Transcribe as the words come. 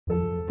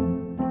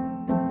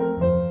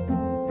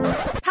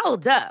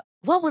Hold up.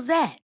 What was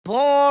that?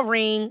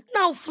 Boring.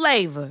 No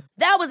flavor.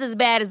 That was as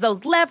bad as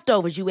those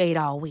leftovers you ate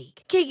all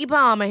week. Keke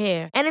Palmer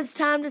here. And it's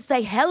time to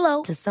say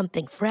hello to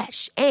something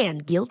fresh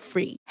and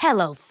guilt-free.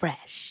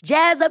 HelloFresh.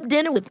 Jazz up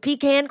dinner with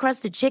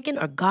pecan-crusted chicken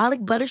or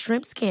garlic butter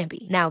shrimp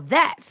scampi. Now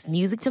that's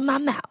music to my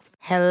mouth.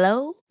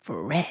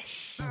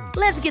 HelloFresh.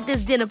 Let's get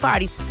this dinner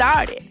party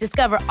started.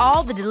 Discover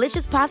all the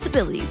delicious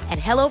possibilities at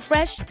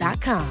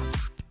HelloFresh.com.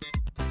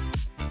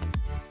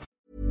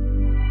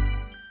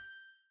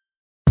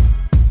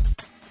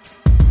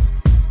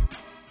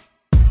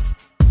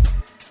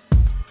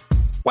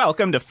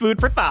 Welcome to Food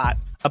for Thought,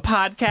 a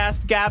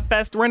podcast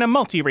gabfest wherein a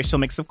multiracial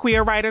mix of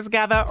queer writers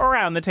gather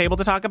around the table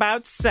to talk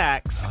about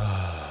sex,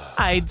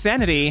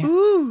 identity,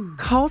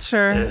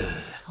 culture,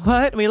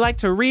 what we like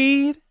to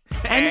read,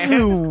 and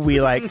who we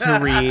like to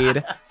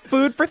read.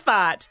 Food for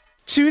Thought.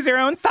 Choose your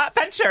own thought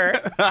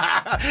venture.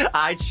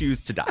 I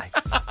choose to die.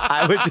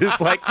 I would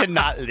just like to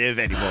not live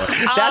anymore.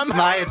 That's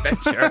my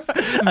adventure.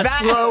 A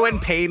slow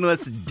and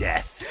painless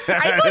death.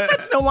 I feel like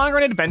that's no longer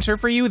an adventure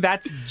for you.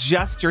 That's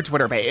just your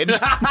Twitter page.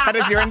 That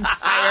is your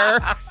entire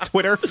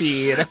Twitter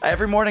feed.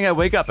 Every morning I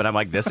wake up and I'm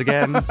like, this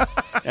again?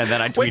 And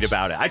then I tweet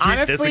about it. I tweet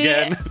honestly,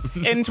 this again.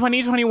 In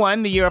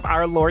 2021, the year of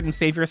our Lord and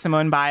Savior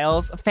Simone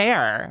Biles,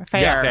 fair.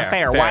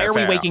 Why are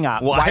we waking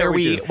up? Why are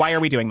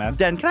we doing this?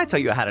 Den, can I tell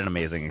you I had an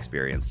amazing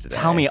experience today?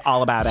 Tell me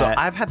all about it. So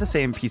I've had the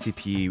same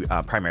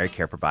PCP primary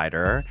care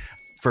provider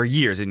for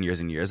years and years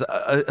and years.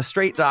 A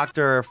straight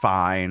doctor,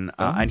 fine.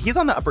 And he's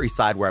on the Upper East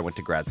Side where I went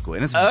to grad school.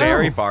 And it's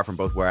very far from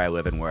both where I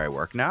live and where I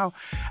work now.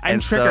 I'm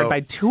triggered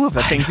by two of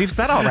the things you've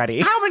said already.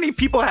 How many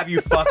people have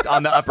you fucked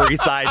on the Upper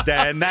East Side,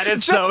 Dan? That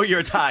is so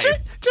your type.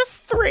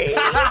 Just 3.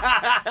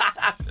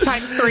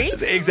 Times 3?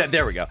 Exactly.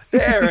 There we go.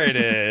 There it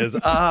is.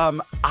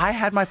 I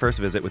had my first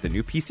visit with a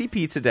new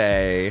PCP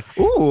today.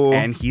 Ooh.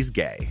 And he's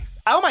gay.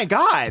 Oh my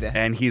God.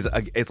 And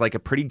it's like a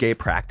pretty gay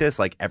practice.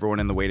 Like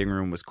everyone in the waiting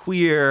room was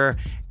queer.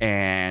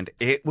 And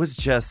it was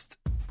just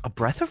a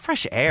breath of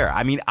fresh air.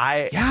 I mean,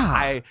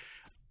 I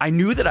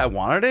knew that I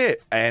wanted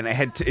it, and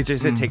it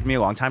just had taken me a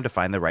long time to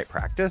find the right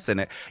practice.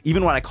 And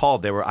even when I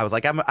called, I was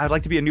like, I'd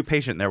like to be a new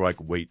patient. And they were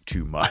like, wait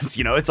 2 months.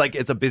 You know, it's like,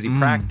 it's a busy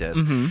practice.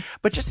 Mm-hmm.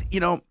 But just, you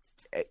know,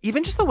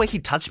 even just the way he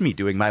touched me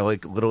doing my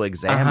like little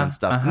exam and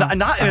stuff,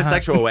 not in a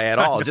sexual way at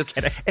all, just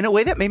in a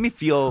way that made me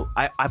feel,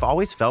 I've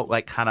always felt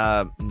like kind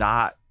of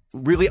not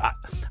really,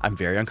 I'm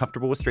very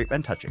uncomfortable with straight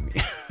men touching me.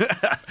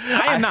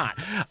 I am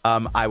not.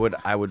 I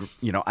would,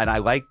 you know, and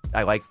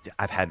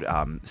I've had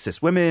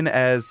cis women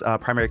as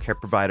primary care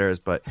providers,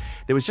 but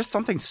there was just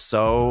something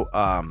so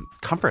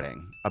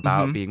comforting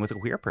about being with a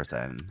queer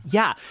person.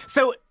 Yeah.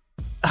 So,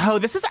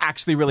 this is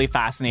actually really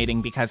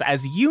fascinating because,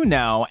 as you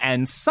know,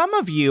 and some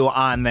of you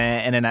on the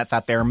internets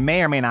out there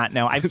may or may not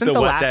know, I've spent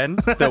the what?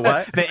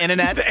 The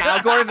internet,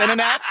 Al Gore's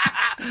internet.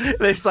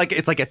 It's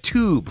like a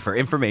tube for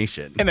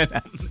information.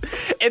 Internet.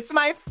 It's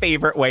my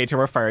favorite way to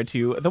refer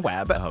to the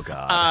web. Oh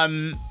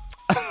God.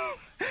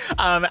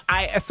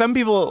 Some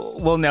people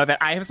will know that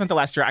I have spent the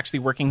last year actually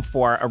working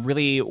for a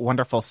really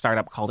wonderful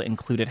startup called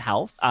Included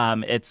Health.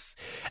 It's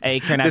a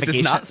care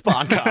navigation. This is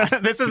not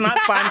SpawnCon. This is not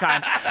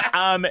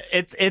SpawnCon.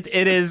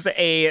 It is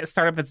a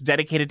startup that's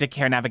dedicated to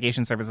care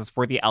navigation services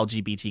for the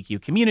LGBTQ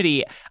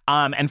community.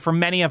 And for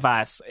many of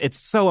us, it's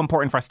so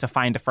important for us to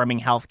find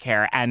affirming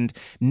healthcare. And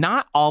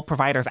not all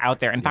providers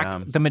out there, in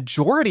fact, the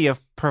majority of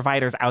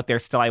providers out there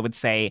still, I would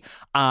say,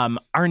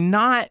 are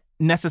not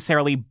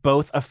necessarily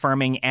both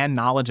affirming and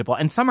knowledgeable,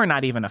 and some are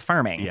not even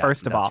affirming,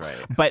 first of all.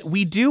 Right. But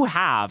we do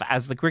have,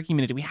 as the queer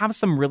community, we have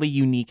some really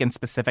unique and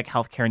specific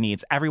healthcare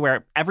needs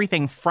everywhere.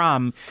 Everything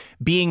from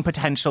being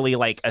potentially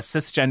like a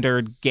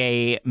cisgendered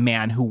gay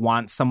man who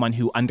wants someone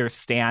who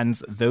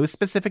understands those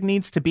specific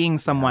needs to being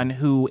someone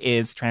who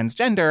is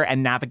transgender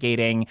and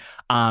navigating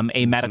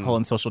a medical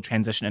and social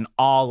transition and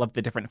all of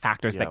the different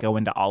factors that go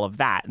into all of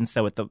that. And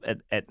so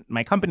at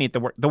my company,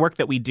 the work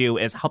that we do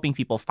is helping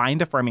people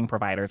find affirming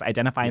providers,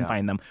 identify and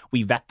find them.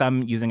 We vet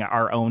them using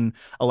our own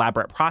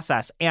elaborate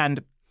process.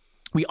 And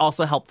we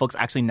also help folks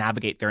actually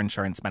navigate their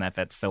insurance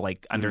benefits. So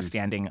like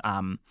understanding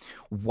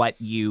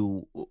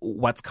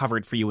what's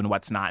covered for you and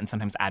what's not, and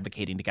sometimes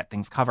advocating to get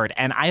things covered.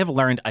 And I have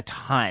learned a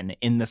ton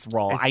in this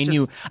role. I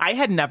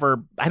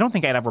don't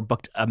think I'd ever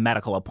booked a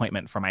medical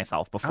appointment for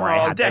myself before I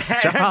had this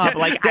job.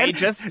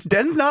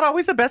 Den's not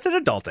always the best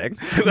at adulting.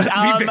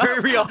 Let's be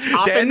very real.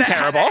 Often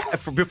terrible.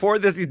 Before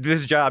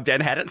this job, Den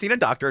hadn't seen a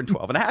doctor in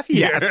 12 and a half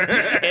years. Yes,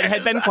 it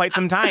had been quite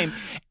some time.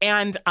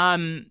 And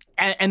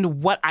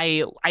what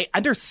I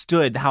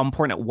understood how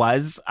important it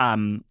was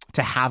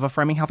to have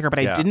affirming healthcare, but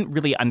I didn't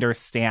really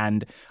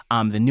understand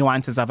the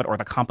nuances of it or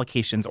the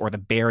complications or the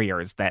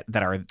barriers that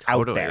are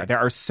out there. There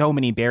are so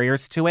many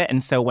barriers to it.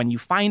 And so when you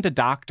find a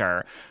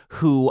doctor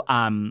who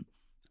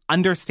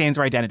understands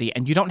your identity,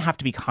 and you don't have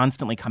to be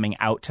constantly coming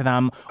out to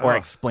them or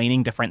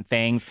explaining different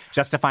things,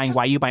 justifying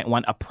why you might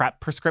want a PrEP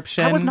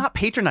prescription. I was not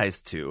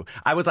patronized to.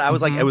 I was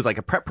like, it was like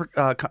a PrEP.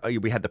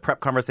 We had the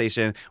PrEP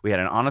conversation. We had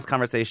an honest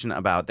conversation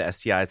about the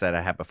STIs that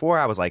I had before.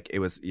 I was like, it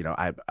was,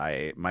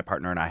 my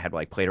partner and I had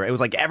like played around. It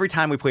was like every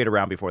time we played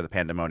around before the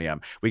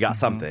pandemonium, we got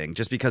something,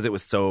 just because it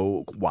was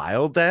so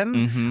wild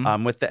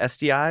then with the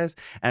STIs.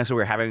 And so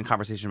we were having a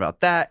conversation about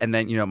that. And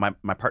then,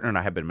 my partner and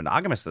I have been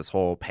monogamous this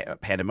whole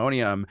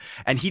pandemonium.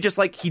 And he just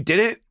like, he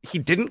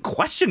didn't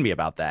question me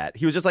about that.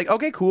 He was just like,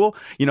 okay, cool.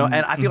 And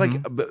I feel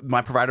like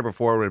my provider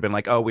before would have been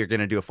like, oh, we're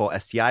going to do a full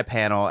STI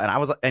panel.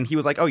 And he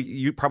was like, oh,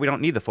 you probably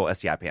don't need the full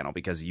STI panel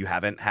because you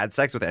haven't had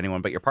sex with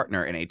anyone but your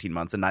partner in 18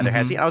 months and neither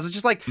has he. And I was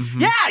just like,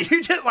 yeah,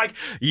 you just like,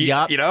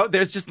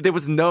 there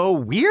was no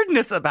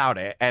weirdness about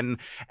it. And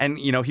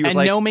he was and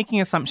like, no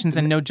making assumptions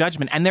and no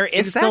judgment. And there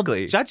is still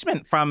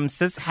judgment from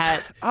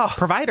cishet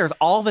providers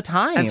all the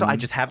time. And so I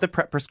just have the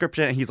PrEP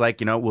prescription, and he's like,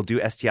 we'll do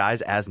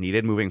STIs as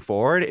needed moving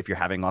forward. If you're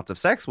having lots of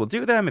sex, we'll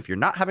do them. If you're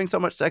not having so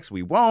much sex,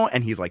 we won't.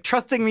 And he's like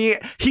trusting me.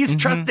 He's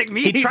trusting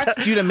me. He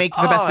trusts you to make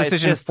the best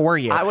decision for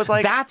you. I was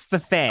like, that's the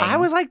thing. I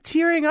was like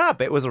tearing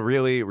up. It was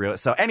really, really.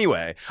 So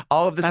anyway,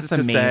 all of this is to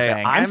amazing. say,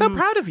 I'm so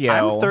proud of you.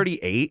 I'm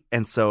 38,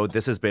 and so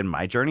this has been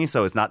my journey.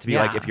 So it's not to be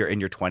like if you're in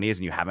your 20s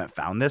and you haven't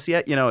found this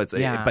yet,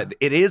 but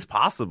it is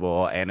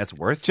possible, and it's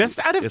worth. Just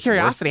out of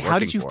curiosity, how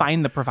did you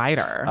find the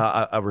provider?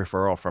 A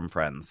referral from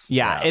friends.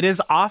 Yeah, it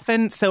is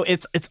often so.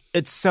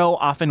 It's so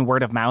often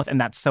word of mouth, and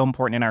that's so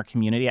important in our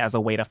community as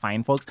a way to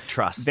find folks.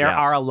 Trust. There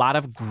are a lot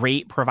of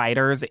great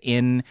providers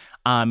in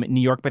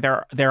New York, but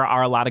there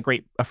are a lot of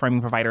great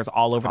affirming providers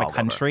all over the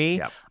country.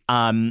 Yep.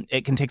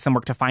 It can take some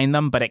work to find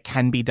them, but it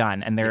can be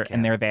done, and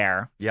they're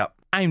there. Yep.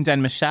 I'm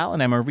Den Michelle,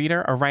 and I'm a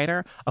reader, a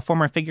writer, a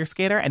former figure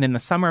skater, and in the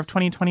summer of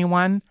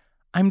 2021,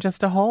 I'm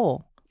just a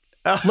hole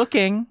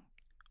looking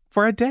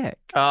for a dick.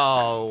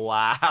 Oh,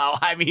 wow.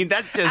 I mean,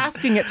 that's just...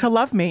 asking it to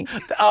love me.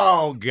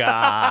 Oh,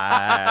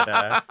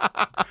 God.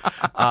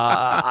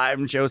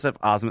 I'm Joseph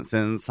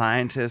Osmundson,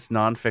 scientist,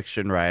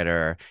 nonfiction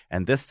writer,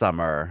 and this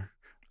summer,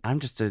 I'm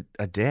just a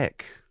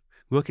dick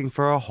looking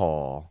for a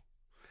hole,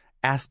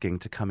 asking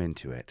to come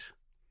into it.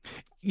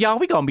 Y'all,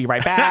 we gonna be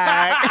right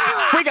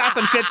back. We got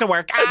some shit to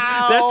work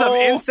out. There's some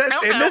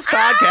incest in this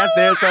podcast.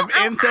 There's some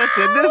incest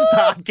in this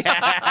podcast.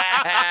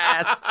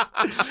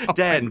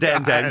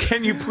 Den,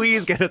 can you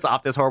please get us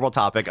off this horrible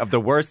topic of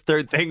the worst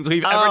third things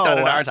we've ever done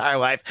in our entire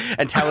life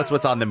and tell us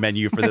what's on the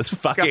menu for this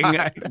fucking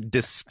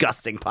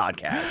disgusting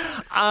podcast?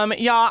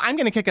 Y'all, I'm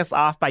gonna kick us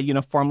off by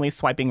uniformly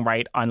swiping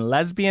right on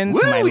lesbians.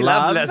 Woo, we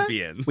love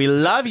lesbians. We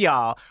love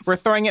y'all. We're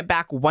throwing it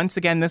back once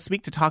again this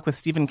week to talk with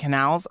Stephen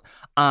Canals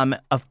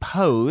of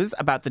Pose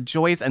about the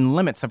joys and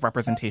limits of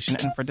representation.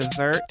 And for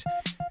dessert,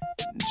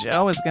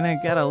 Joe is going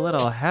to get a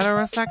little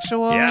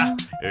heterosexual. Yeah.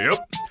 Yep.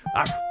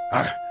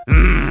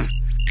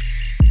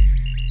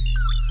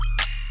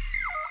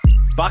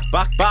 Bok,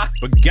 bagak!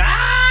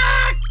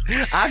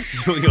 I'm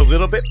feeling a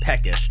little bit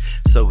peckish.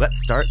 So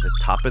let's start the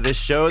top of this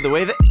show the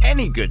way that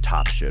any good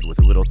top should, with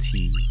a little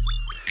tease.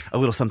 A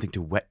little something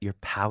to wet your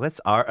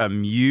palates, our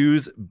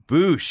Amuse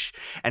Bouche.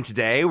 And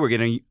today we're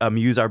going to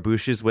amuse our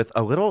bouches with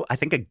a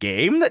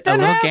game that Den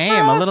has for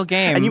us. A little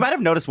game. And you might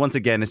have noticed once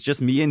again, it's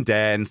just me and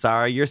Den.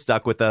 Sorry, you're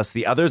stuck with us.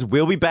 The others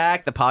will be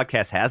back. The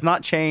podcast has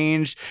not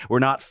changed. We're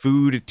not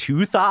food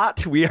to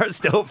thought. We are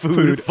still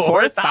food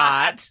for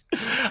thought.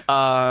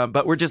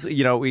 But we're just,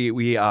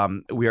 we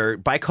are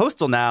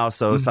bi-coastal now.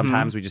 So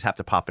sometimes we just have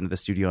to pop into the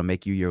studio and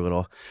make you your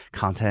little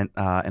content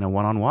in a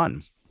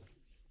one-on-one.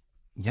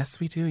 Yes,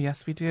 we do.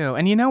 Yes, we do.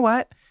 And you know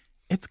what?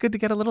 It's good to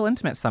get a little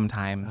intimate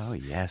sometimes. Oh,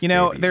 yes,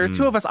 baby. There are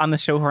two of us on the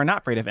show who are not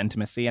afraid of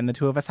intimacy, and the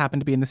two of us happen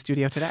to be in the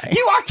studio today.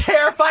 You are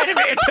terrified of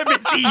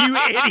intimacy, you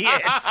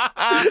idiots!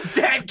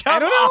 Dad,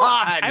 come on!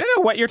 I don't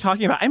know what you're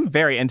talking about. I'm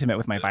very intimate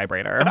with my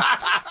vibrator.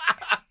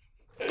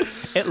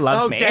 It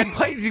loves me. Dan,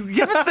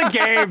 give us the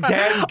game,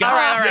 Dan. All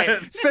right.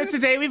 So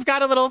today we've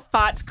got a little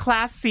thought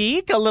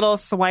classique, a little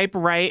swipe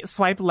right,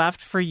 swipe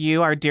left for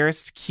you, our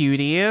dearest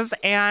cuties.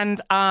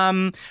 And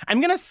I'm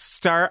going to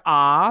start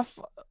off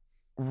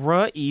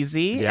real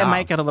easy. Yeah. It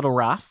might get a little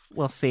rough.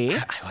 We'll see.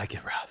 I like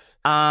it rough.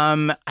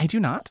 I do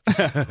not.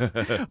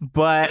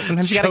 But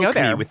sometimes you gotta go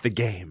there. Me with the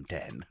game,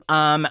 Den.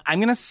 I'm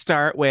gonna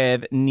start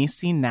with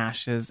Niecy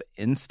Nash's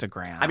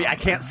Instagram. I mean, I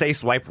can't say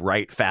swipe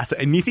right fast.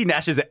 And Niecy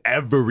Nash is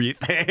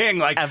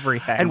everything.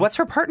 Everything. And what's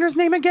her partner's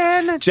name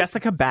again?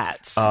 Jessica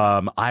Betts.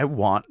 I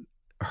want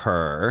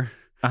her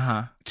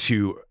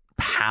to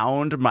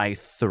pound my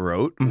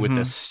throat with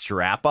a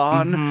strap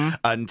on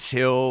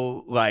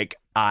until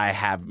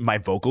my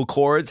vocal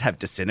cords have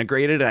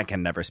disintegrated and I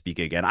can never speak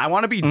again. I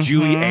want to be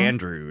Julie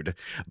Andrewed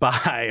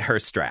by her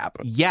strap.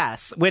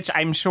 Yes, which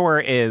I'm sure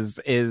is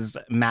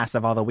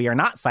massive, although we are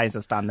not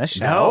sizist on this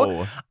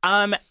show.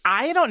 No.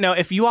 I don't know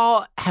if you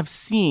all have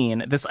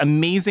seen this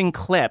amazing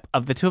clip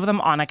of the two of them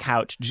on a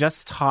couch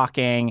just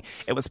talking.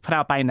 It was put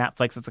out by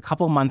Netflix. It's a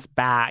couple months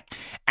back.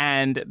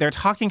 And they're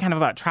talking kind of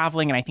about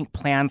traveling and I think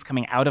plans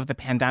coming out of the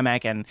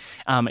pandemic. And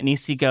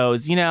Niecy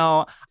goes,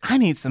 I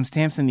need some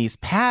stamps in these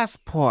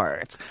passports.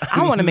 concerts.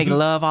 I want to make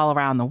love all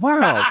around the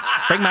world.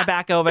 Bring my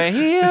back over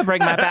here, bring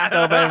my back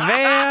over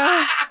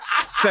there.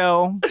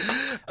 So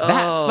that's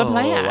the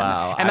plan.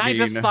 Wow. And I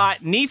just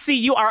thought, Niecy,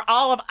 you are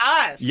all of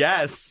us.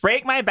 Yes.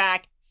 Break my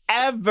back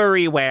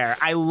everywhere.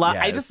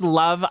 I just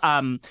love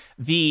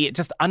the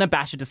just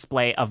unabashed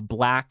display of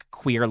Black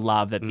queer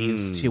love that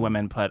these two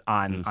women put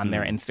on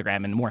their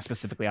Instagram, and more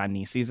specifically on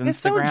Niecy's Instagram. It's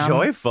so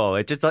joyful.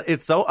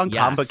 It's so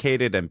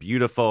uncomplicated and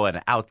beautiful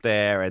and out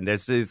there. And it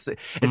seems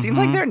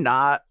like they're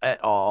not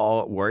at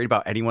all worried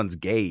about anyone's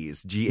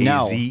gaze.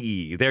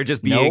 Gaze. They're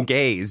just being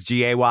gays.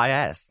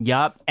 Gays.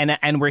 Yep.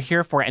 And we're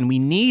here for it. And we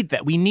need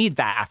that. We need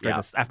that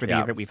after the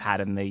year that we've had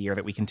and the year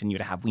that we continue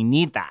to have. We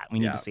need that. We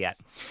need to see it.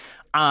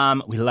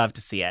 We love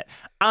to see it.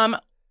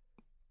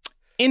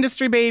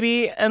 Industry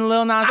Baby and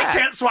Lil Nas X. I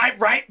can't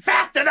swipe right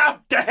fast enough,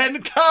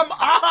 Dan. Come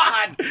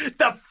on.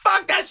 The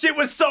fuck? That shit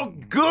was so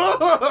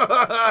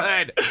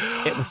good.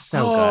 It was so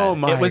good. Oh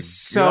my It was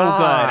so God.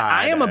 good.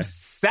 I am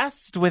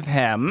obsessed with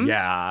him.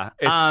 Yeah.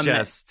 It's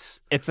just...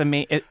 It's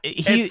amazing.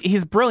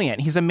 He's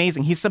brilliant. He's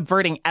amazing. He's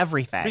subverting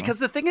everything. Because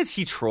the thing is,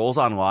 he trolls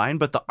online,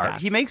 but the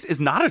art he makes is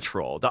not a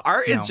troll. The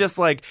art is just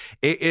like,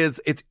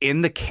 it's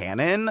in the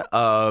canon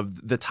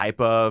of the type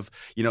of,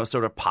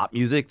 sort of pop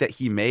music that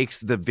he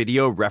makes. The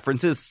video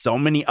references so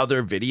many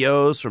other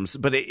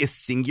videos but it is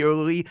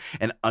singularly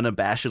and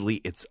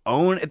unabashedly its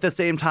own at the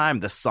same time.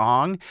 The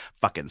song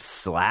fucking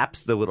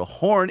slaps. The little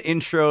horn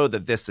intro, the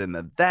this and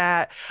the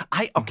that.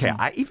 I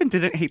even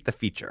didn't hate the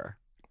feature.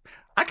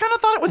 I kind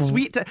of thought it was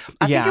sweet.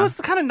 I think it was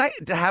kind of nice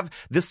to have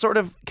this sort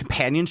of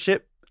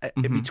companionship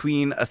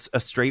between a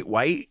straight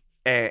white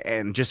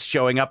and just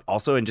showing up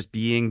also and just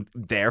being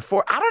there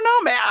for. I don't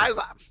know, man.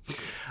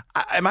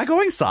 Am I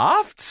going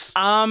soft?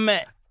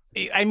 I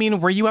mean,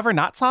 were you ever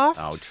not soft?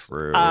 Oh,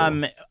 true.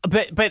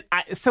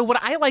 So what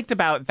I liked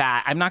about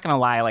that, I'm not gonna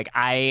lie, like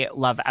I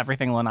love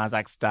everything Lil Nas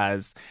X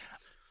does.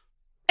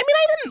 I mean,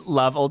 I didn't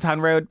love Old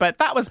Town Road, but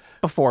that was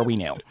before we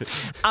knew.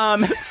 It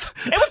was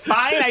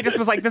fine. I just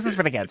was like, this is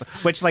for the kids,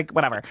 which, like,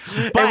 whatever.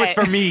 But it was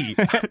for me.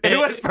 It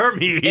was for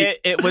me.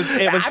 It was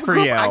for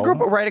you. I grew up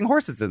riding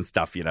horses and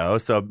stuff,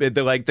 so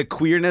the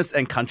queerness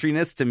and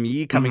countryness to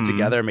me coming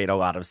together made a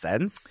lot of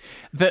sense.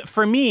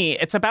 For me,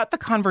 it's about the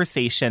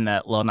conversation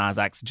that Lil Nas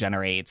X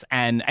generates.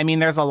 And I mean,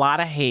 there's a lot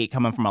of hate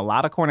coming from a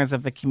lot of corners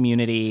of the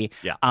community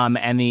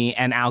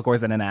and Al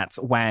Gore's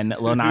internets when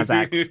Lil Nas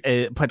X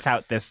puts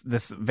out this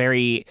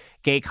very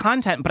gay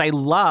content. But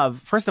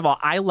first of all,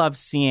 I love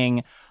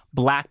seeing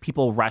Black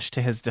people rush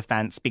to his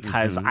defense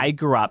because I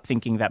grew up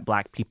thinking that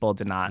Black people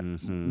did not,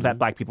 that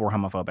Black people were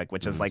homophobic,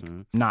 which is like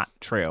not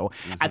true.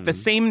 At the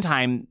same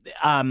time,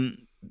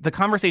 the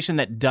conversation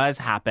that does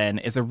happen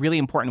is a really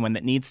important one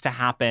that needs to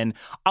happen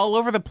all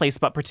over the place,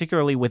 but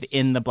particularly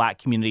within the Black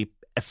community,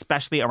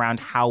 especially around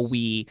how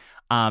we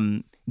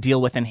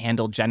deal with and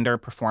handle gender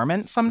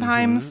performance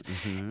sometimes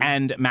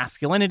and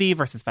masculinity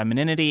versus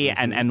femininity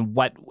and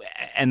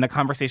the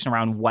conversation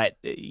around what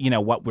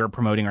we're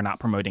promoting or not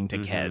promoting to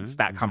kids.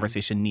 That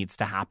conversation needs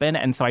to happen.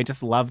 And so I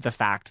just love the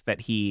fact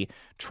that he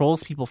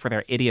trolls people for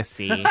their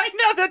idiocy. I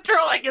know, the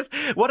trolling is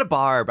what a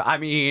barb. I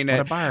mean,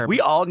 we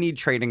all need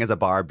training as a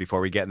barb before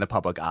we get in the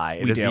public eye.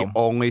 It is the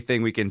only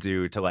thing we can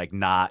do to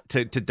not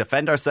to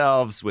defend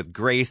ourselves with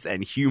grace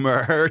and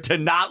humor, to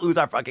not lose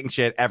our fucking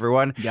shit.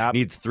 Everyone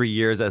needs 3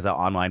 years as an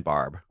online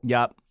barb.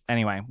 Yep.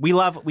 Anyway, we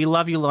love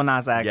you, Lil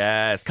Nas X.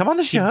 Yes, come on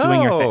the show. Keep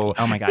doing your thing.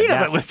 Oh my God, he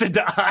doesn't listen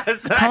to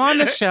us. Come on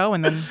the show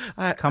and then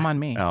come on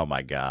me. Oh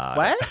my God.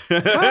 What?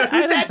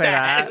 I didn't say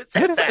that.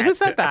 Who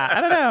said that?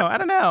 I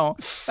don't know.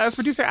 That was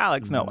producer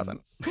Alex. No, it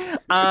wasn't.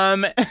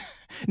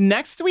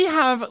 Next, we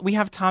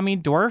have Tommy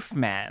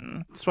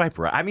Dorfman. Swipe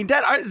right. I mean,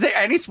 Den, is there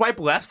any swipe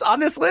lefts on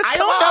this list? I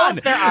don't know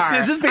if there are.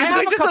 This is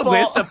basically just a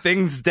list of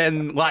things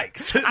Den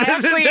likes.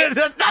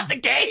 That's not the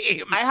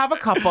game. I have a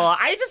couple.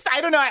 I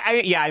don't know.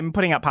 I'm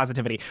putting out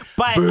positivity.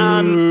 But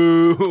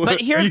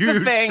here's the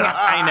thing. Suck.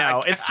 I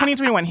know. It's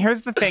 2021.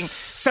 Here's the thing.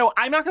 So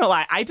I'm not going to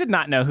lie. I did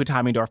not know who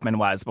Tommy Dorfman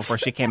was before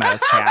she came out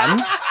as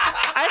trans.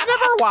 I've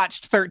never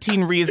watched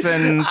 13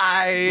 Reasons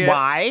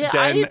Why.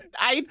 I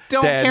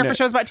don't care for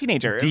shows about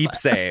teenagers. Deep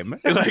same.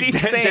 Deep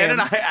same. Dan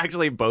and I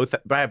actually both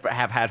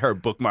have had her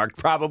bookmarked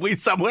probably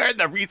somewhere in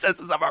the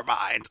recesses of our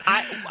minds.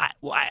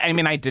 I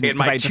mean, I didn't. In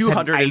my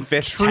 205th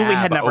I truly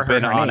had never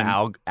heard her on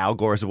name. Al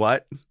Gore's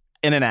what?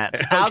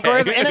 Internets. Al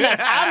Gore's internets.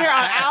 Out here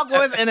on Al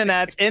Gore's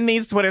internets in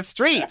these Twitter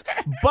streets.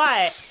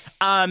 But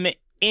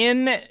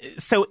in the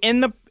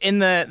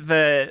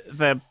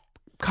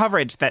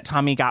coverage that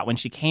Tommy got when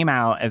she came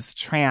out as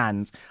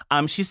trans,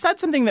 she said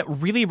something that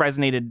really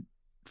resonated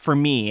for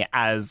me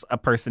as a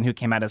person who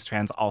came out as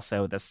trans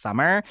also this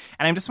summer.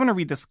 And I just want to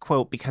read this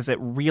quote because it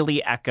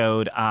really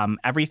echoed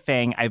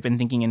everything I've been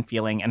thinking and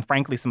feeling, and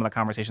frankly, some of the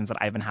conversations that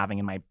I've been having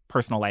in my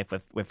personal life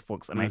with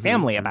folks in my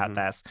family about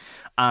this.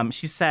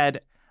 She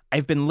said,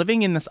 "I've been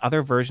living in this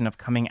other version of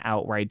coming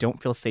out where I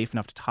don't feel safe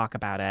enough to talk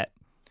about it,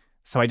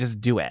 so I just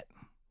do it.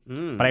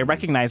 But I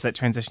recognize that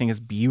transitioning is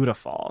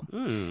beautiful."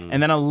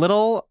 And then a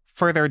little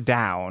further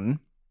down,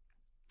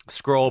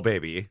 scroll,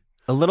 baby.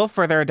 A little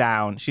further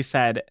down, she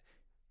said,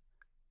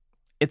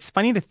 it's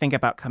funny to think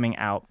about coming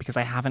out because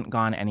I haven't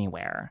gone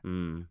anywhere.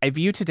 I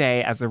view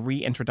today as a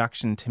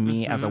reintroduction to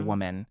me as a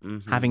woman,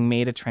 having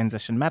made a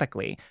transition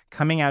medically.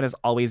 Coming out is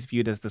always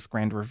viewed as this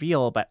grand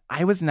reveal, but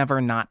I was never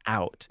not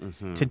out.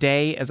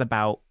 Today is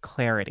about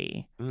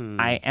clarity.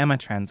 I am a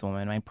trans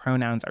woman. My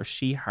pronouns are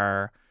she,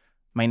 her.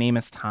 My name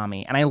is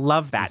Tommy. And I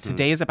love that.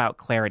 Today is about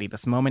clarity.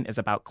 This moment is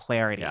about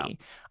clarity.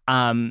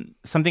 Yeah.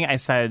 Something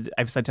I've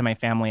said to my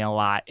family a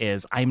lot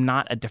is I'm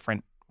not a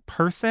different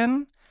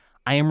person.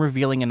 I am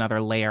revealing another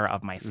layer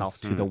of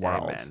myself to the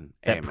world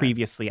that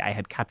previously I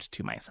had kept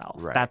to myself.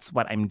 Right. That's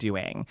what I'm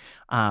doing.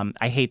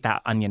 I hate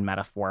that onion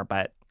metaphor,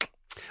 but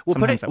we'll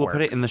put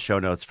it in the show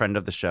notes. Friend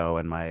of the show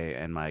and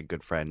my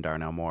good friend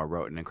Darnell Moore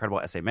wrote an incredible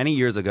essay many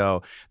years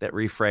ago that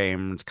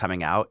reframed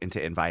coming out into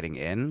inviting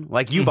in.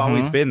 Like you've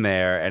always been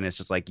there, and it's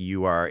just like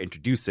you are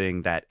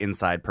introducing that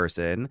inside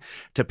person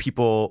to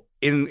people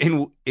in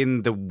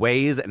the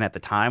ways and at the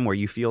time where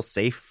you feel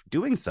safe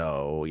doing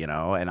so, you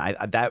know. And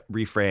I that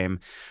reframe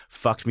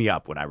fucked me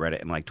up when I read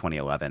it in like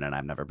 2011, and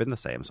I've never been the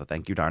same. So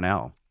thank you,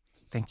 Darnell.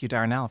 Thank you,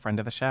 Darnell, friend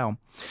of the show.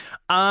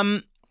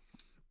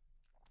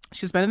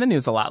 She's been in the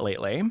news a lot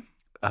lately.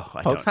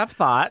 Folks have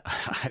thoughts.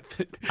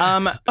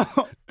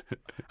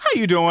 How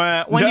you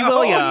doing? Wendy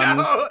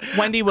Williams. No.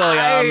 Wendy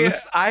Williams.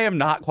 I am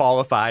not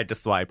qualified to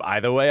swipe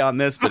either way on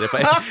this, but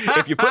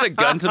if you put a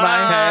gun to my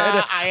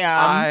head,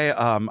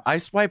 I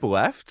swipe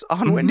left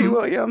on Wendy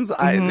Williams.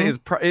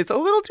 It's a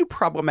little too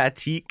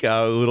problematic,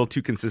 a little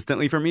too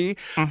consistently for me,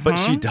 but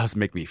she does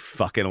make me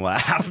fucking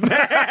laugh,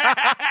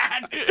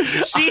 man.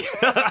 She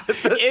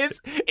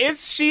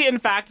is she in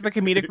fact the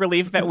comedic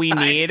relief that we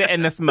need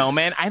in this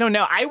moment? I don't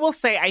know. I will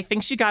say I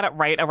think she got it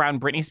right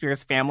around Britney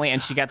Spears' family,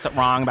 and she gets it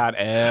wrong about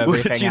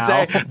everything. She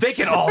say they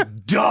can all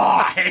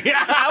die.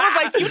 I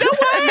was like, you know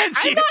what? And then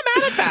I'm not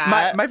mad at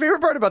that. My favorite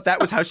part about that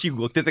was how she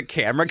looked at the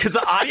camera, because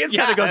the audience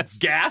kind of goes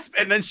gasp,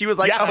 and then she was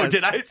like, "Oh,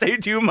 did I say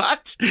too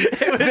much?"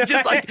 It was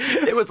just like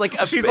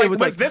she's like,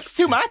 "Was this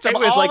too much?" Of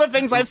all the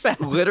things I've said,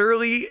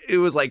 literally, it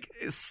was like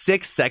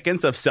 6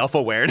 seconds of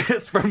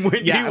self-awareness from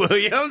Wendy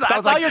Williams.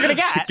 That's all you're gonna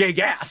get. Gay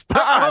gasp.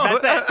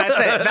 That's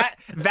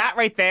it. That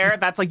right there.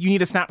 That's like you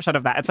need a snapshot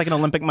of that. It's like an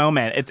Olympic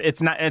moment.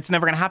 It's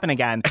never gonna happen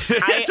again.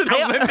 It's an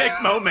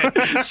Olympic moment.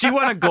 She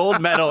won a gold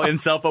medal in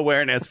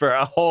self-awareness for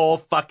a whole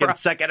fucking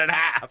second and a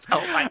half. Oh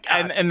my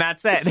god! And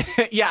that's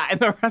it. Yeah, and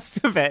the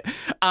rest of it.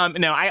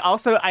 No, I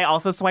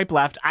also swipe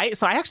left. I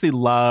actually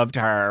loved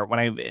her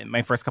when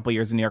my first couple of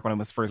years in New York when I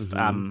was first.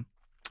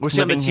 Was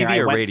she on the TV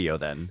or radio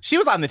then? She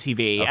was on the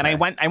TV, and I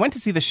went to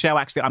see the show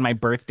actually on my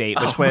birth date,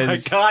 which was. Oh my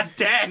god,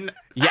 Dan!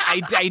 Yeah,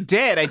 I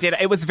did.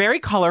 It was very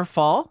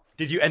colorful.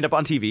 Did you end up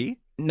on TV?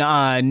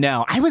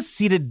 No, I was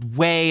seated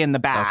way in the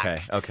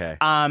back. Okay.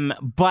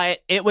 But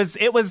it was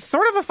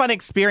sort of a fun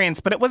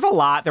experience, but it was a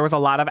lot. There was a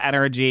lot of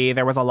energy.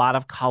 There was a lot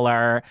of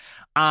color.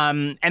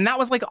 And that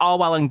was like all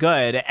well and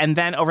good. And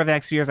then over the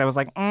next few years, I was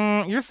like,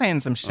 you're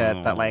saying some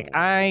shit that like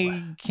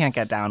I can't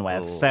get down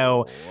with.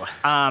 So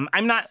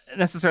I'm not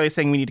necessarily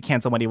saying we need to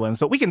cancel Wendy Williams,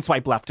 but we can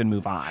swipe left and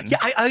move on. Yeah,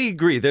 I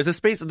agree. There's a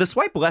space. The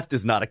swipe left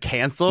is not a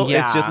cancel.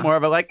 Yeah. It's just more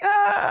of a like,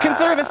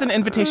 consider this an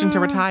invitation to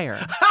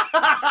retire.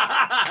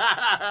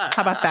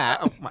 How about that?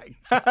 Oh my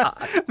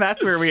God.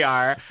 That's where we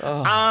are.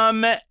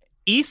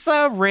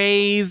 Issa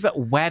Rae's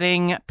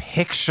wedding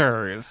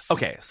pictures.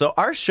 Okay, so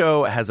our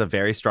show has a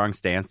very strong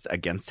stance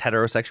against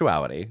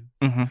heterosexuality.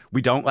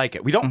 We don't like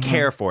it. We don't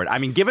care for it. I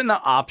mean, given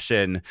the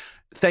option,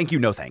 thank you,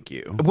 no thank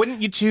you.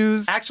 Wouldn't you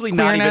choose Actually,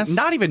 queerness?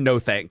 not even no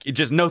thank you.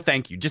 Just no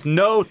thank you. Just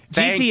no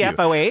thank you.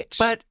 GTFOH.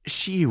 But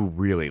she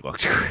really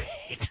looked great.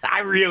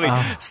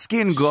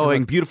 Skin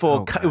glowing,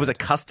 beautiful. So it was a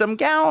custom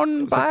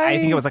gown. I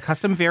think it was a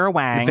custom Vera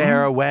Wang.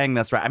 Vera Wang,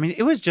 that's right. I mean,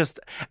 it was just,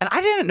 and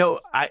I didn't know.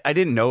 I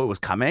didn't know it was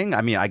coming.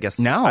 I mean, I guess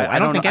no. I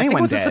don't think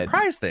anyone did. I think it was a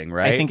surprise thing,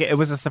 right? I think it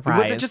was a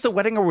surprise. Was it just the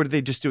wedding, or were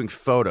they just doing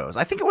photos?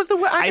 I think it was the.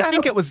 I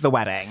think it was the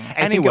wedding.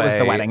 I think it was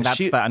the wedding. That's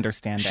the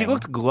understanding. She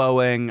looked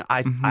glowing.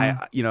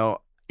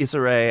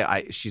 Issa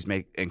Rae, she's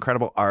made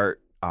incredible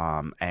art.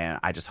 And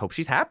I just hope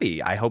she's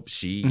happy. I hope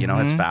she,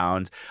 has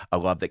found a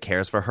love that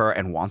cares for her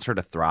and wants her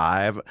to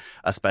thrive.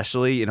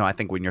 Especially, I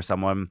think when you're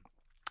someone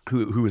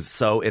who is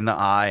so in the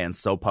eye and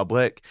so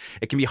public,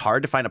 it can be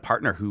hard to find a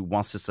partner who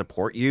wants to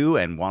support you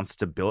and wants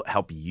to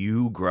help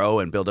you grow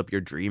and build up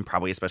your dream.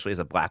 Probably, especially as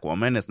a Black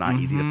woman, it's not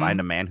easy to find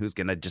a man who's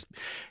gonna just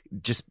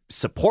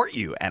support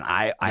you. And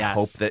I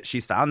hope that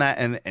she's found that,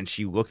 and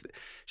she looks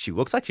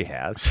like she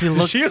has. She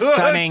looks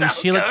stunning.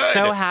 She looks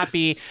so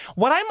happy.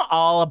 What I'm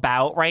all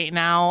about right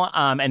now,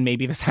 and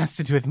maybe this has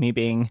to do with me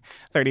being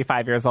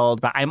 35 years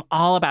old, but I'm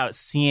all about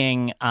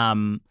seeing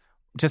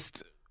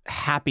just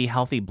happy,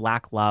 healthy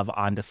Black love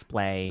on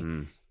display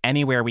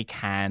anywhere we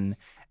can.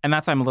 And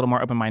that's why I'm a little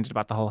more open-minded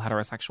about the whole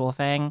heterosexual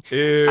thing.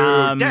 Ew,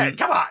 Dad,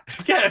 come on.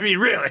 Yeah, I mean,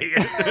 really.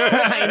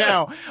 I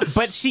know.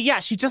 But she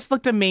just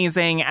looked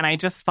amazing. And I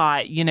just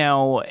thought,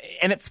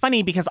 and it's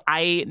funny because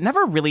I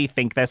never really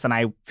think this, and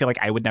I feel like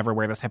I would never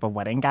wear this type of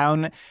wedding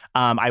gown.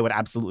 I would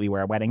absolutely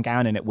wear a wedding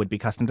gown, and it would be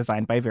custom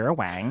designed by Vera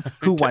Wang,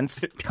 who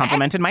once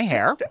complimented my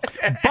hair.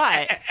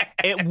 But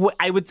it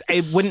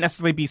wouldn't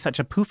necessarily be such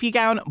a poofy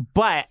gown.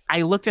 But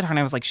I looked at her and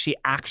I was like, she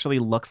actually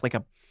looks like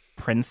a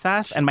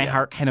princess. And my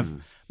heart kind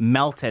of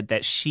melted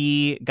that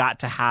she got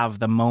to have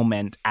the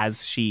moment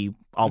as she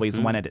always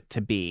wanted it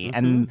to be.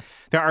 And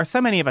there are so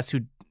many of us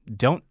who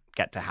don't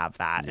get to have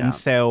that. And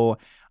so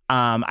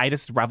I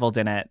just reveled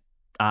in it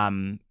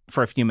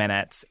for a few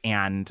minutes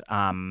and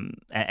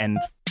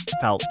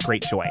felt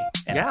great joy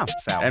in it.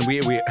 So. And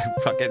we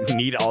fucking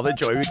need all the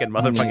joy we can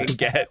motherfucking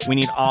get. We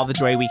need all the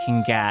joy we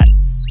can get.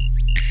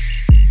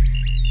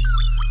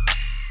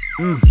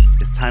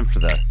 It's time for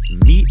the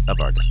meat of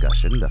our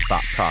discussion, the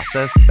thought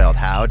process, spelled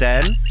how,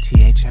 Dan?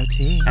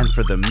 THOT. And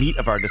for the meat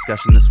of our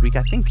discussion this week,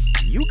 I think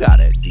you got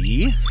it,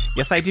 D.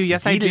 Yes, I do.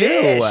 Yes, I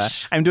do.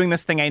 I'm doing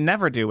this thing I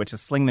never do, which is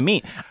sling the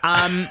meat.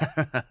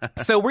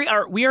 So we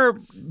are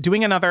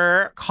doing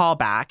another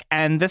callback,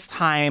 and this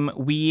time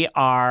we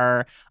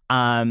are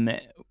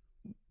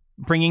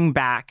bringing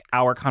back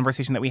our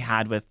conversation that we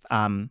had with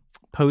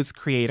Pose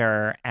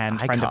creator and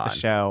friend of the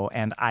show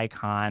and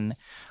icon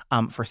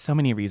for so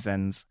many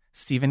reasons,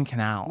 Stephen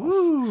Canals.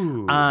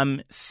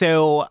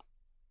 So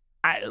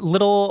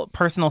little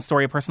personal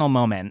story, personal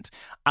moment.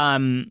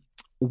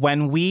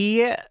 When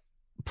we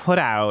put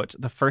out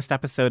the first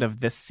episode of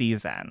this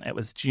season, it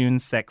was June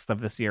 6th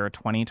of this year,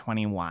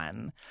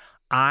 2021.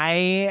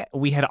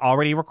 We had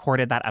already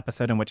recorded that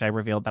episode in which I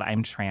revealed that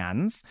I'm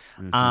trans.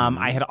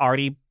 I had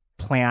already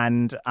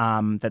planned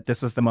that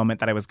this was the moment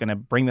that I was going to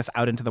bring this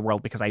out into the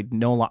world because I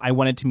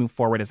wanted to move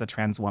forward as a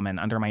trans woman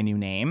under my new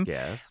name.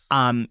 Yes.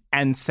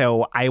 And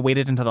so I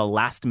waited until the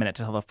last minute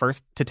to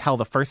tell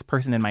the first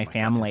person in my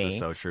family. This is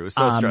so true.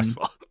 So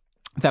stressful.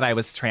 That I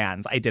was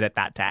trans. I did it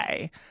that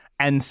day.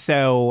 And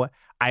so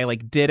I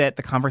did it.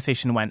 The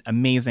conversation went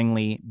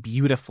amazingly,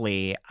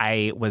 beautifully.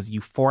 I was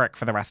euphoric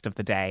for the rest of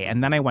the day.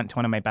 And then I went to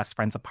one of my best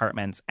friend's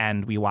apartments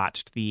and we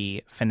watched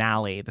the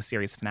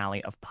series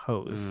finale of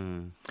Pose.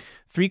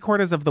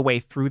 3/4 of the way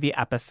through the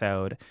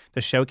episode,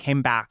 the show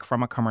came back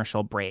from a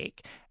commercial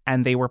break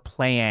and they were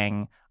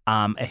playing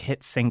a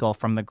hit single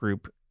from the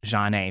group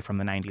Jeanne from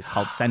the 90s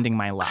called Sending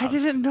My Love. I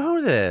didn't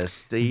know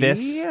this.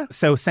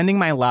 So Sending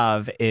My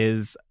Love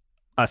is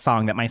a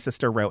song that my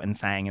sister wrote and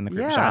sang in the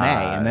group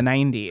Jeanne in the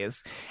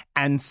 90s.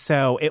 And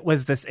so it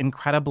was this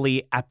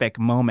incredibly epic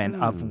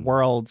moment of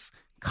worlds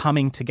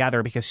coming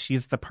together because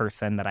she's the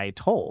person that I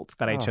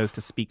chose to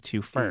speak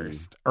to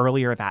first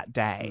earlier that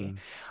day.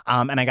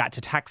 And I got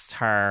to text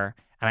her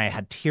and I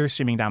had tears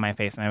streaming down my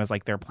face and I was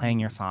like, they're playing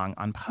your song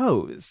on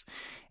Pose.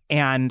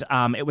 And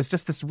it was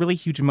just this really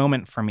huge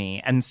moment for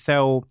me. And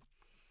so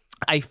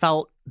I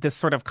felt this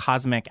sort of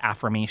cosmic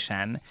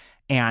affirmation.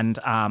 And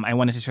I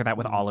wanted to share that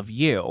with all of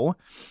you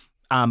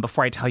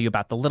before I tell you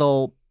about the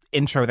little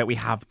intro that we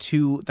have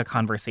to the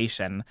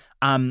conversation.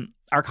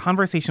 Our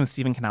conversation with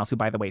Stephen Canals, who,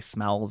 by the way,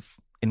 smells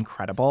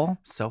incredible.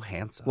 So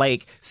handsome.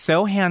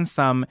 So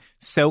handsome,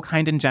 so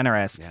kind and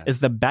generous, is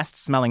the best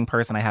smelling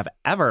person I have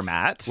ever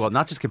met. Well,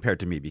 not just compared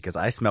to me, because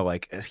I smell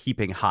like a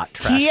heaping hot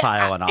trash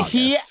pile in August.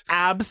 He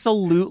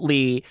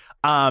absolutely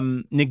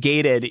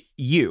negated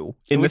you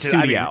in the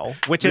studio,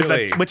 which is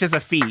a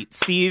feat.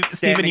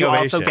 Stephen, you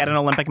also get an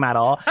Olympic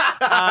medal.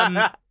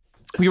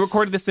 We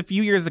recorded this a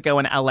few years ago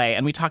in LA,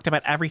 and we talked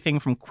about everything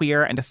from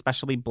queer and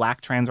especially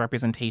Black trans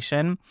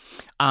representation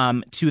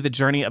to the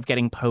journey of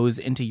getting Pose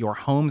into your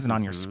homes and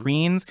on your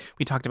screens.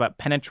 We talked about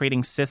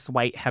penetrating cis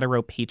white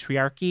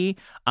heteropatriarchy,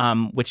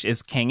 which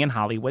is king in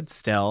Hollywood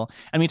still.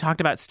 And we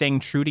talked about staying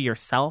true to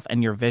yourself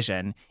and your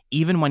vision,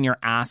 even when you're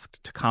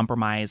asked to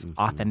compromise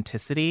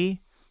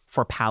authenticity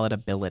for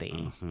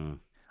palatability.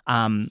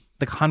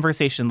 The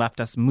conversation left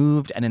us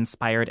moved and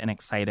inspired and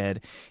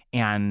excited,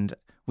 and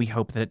we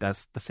hope that it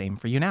does the same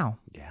for you now.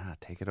 Yeah,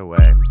 take it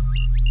away.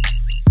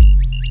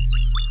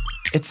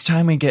 It's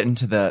time we get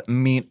into the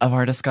meat of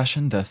our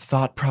discussion, the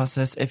thought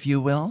process, if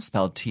you will,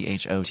 spelled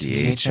THOT.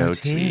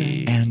 THOT.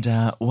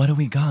 And what do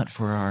we got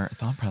for our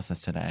thought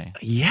process today?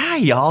 Yeah,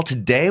 y'all.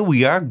 Today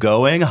we are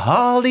going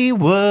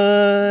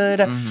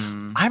Hollywood.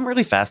 I'm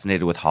really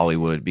fascinated with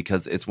Hollywood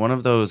because it's one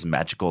of those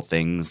magical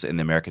things in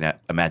the American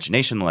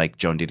imagination, like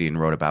Joan Didion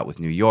wrote about with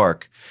New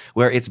York,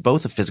 where it's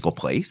both a physical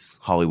place.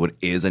 Hollywood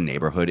is a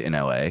neighborhood in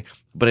LA,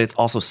 but it's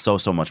also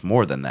so much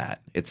more than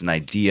that. It's an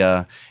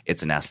idea.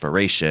 It's an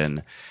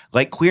aspiration.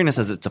 Like queerness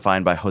as it's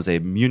defined by Jose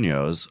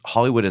Munoz,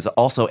 Hollywood is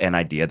also an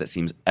idea that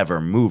seems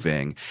ever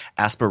moving,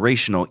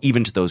 aspirational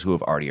even to those who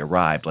have already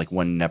arrived, like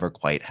one never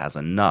quite has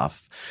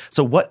enough.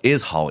 So what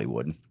is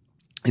Hollywood?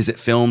 Is it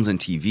films and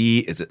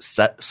TV? Is it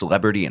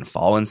celebrity and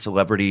fallen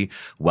celebrity,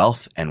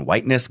 wealth and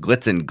whiteness,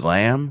 glitz and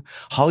glam?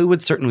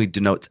 Hollywood certainly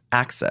denotes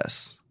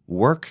access.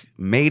 Work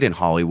made in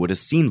Hollywood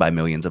is seen by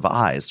millions of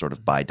eyes, sort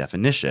of by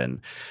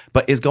definition.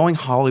 But is going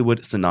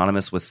Hollywood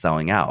synonymous with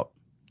selling out?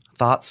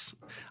 thoughts.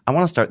 I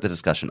want to start the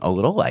discussion a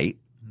little light.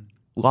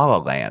 La La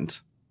Land,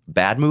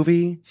 bad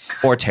movie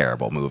or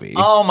terrible movie?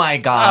 Oh my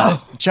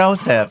God,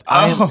 Joseph!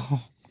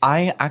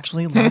 I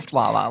actually loved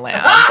La La Land.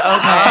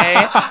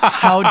 Okay,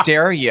 how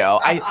dare you?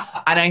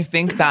 I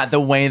think that the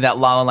way that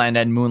La La Land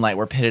and Moonlight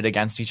were pitted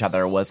against each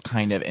other was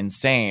kind of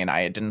insane.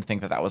 I didn't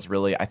think that was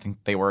really. I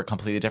think they were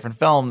completely different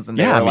films, and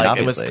they were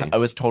it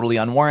was totally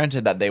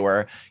unwarranted that they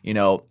were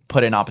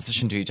put in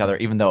opposition to each other,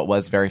 even though it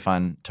was very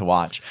fun to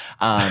watch.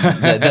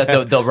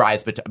 The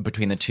rise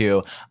between the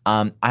two.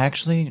 I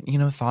actually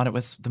thought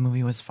the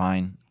movie was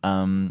fine.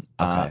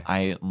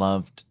 I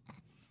loved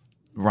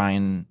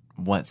Ryan.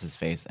 What's his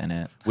face in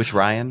it? Which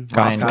Ryan?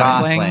 Ryan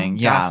Gosling.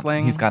 Yeah,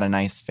 Gosling. He's got a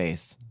nice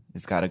face.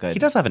 He's got a good. He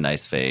does have a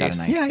nice face.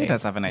 He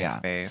does have a nice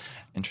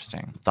face.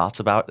 Interesting thoughts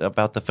about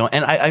the film,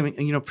 and I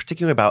mean,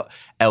 particularly about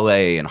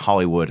L.A. and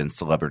Hollywood and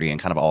celebrity and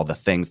kind of all the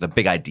things, the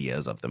big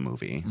ideas of the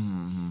movie.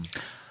 Mm-hmm.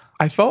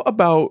 I felt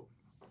about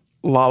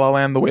La La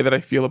Land the way that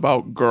I feel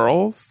about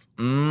Girls,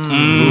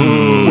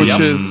 which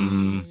is.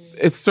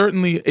 It's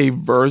certainly a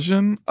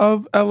version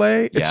of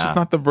LA. It's just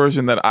not the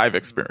version that I've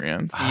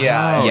experienced.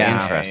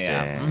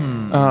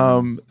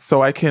 Interesting.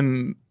 So I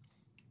can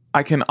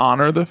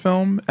honor the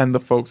film and the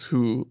folks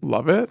who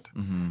love it.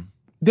 Mm-hmm.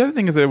 The other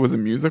thing is that it was a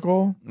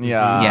musical.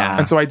 Yeah.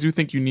 And so I do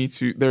think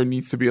there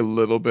needs to be a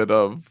little bit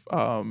of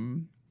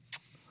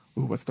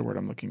what's the word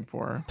I'm looking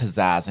for?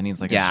 Pizzazz. It needs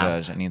like a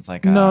zhuzh. It needs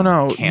like a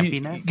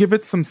campiness. Give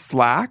it some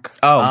slack.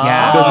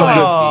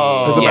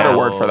 Oh, There's a better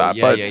word for that.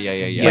 Yeah.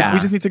 Like, we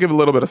just need to give a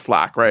little bit of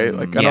slack, right?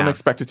 Like I don't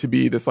expect it to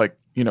be this like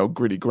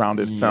gritty,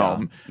 grounded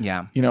film.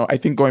 Yeah. I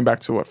think going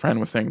back to what Fran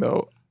was saying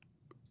though,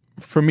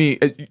 for me,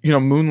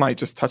 Moonlight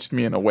just touched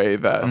me in a way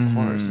that, of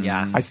course,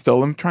 I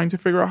still am trying to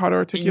figure out how to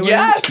articulate.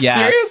 Yes.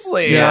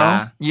 Seriously.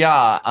 Yeah.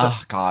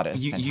 Oh God,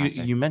 it's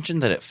fantastic. You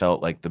mentioned that it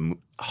felt like the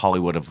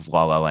Hollywood of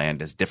La La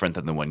Land is different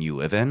than the one you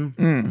live in.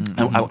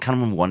 Mm-hmm. I kind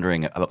of am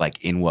wondering about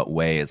like in what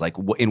ways,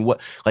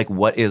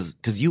 what is,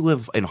 because you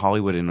live in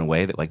Hollywood in a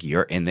way that like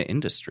you're in the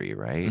industry,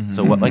 right? Mm-hmm.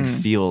 So what like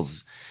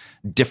feels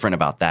different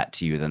about that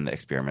to you than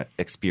the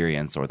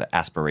experience or the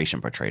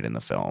aspiration portrayed in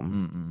the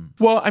film?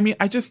 Well, I mean,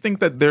 I just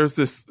think that there's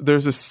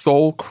this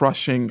soul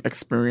crushing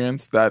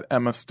experience that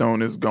Emma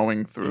Stone is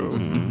going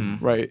through,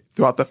 right,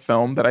 throughout the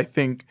film, that I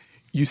think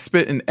you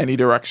spit in any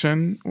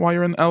direction while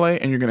you're in LA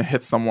and you're going to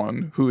hit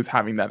someone who is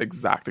having that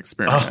exact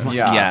experience.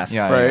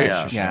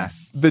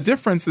 Yes. The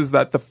difference is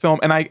that the film,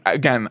 and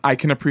I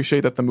can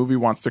appreciate that the movie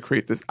wants to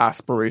create this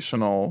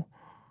aspirational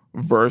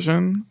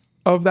version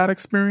of that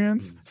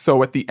experience.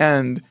 So at the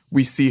end,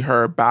 we see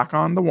her back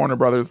on the Warner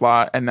Brothers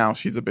lot, and now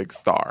she's a big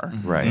star.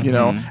 Right.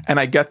 And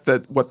I get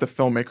that what the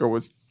filmmaker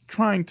was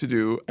trying to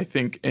do, I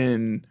think,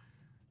 in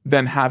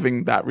then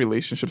having that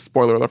relationship,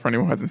 spoiler alert for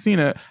anyone who hasn't seen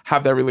it,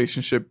 have that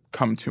relationship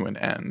come to an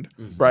end,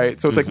 right?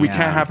 So it's like we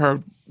can't have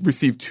her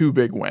receive two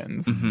big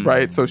wins,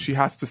 right? So she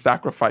has to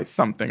sacrifice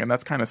something, and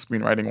that's kind of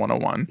screenwriting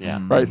 101,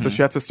 right? So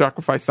she had to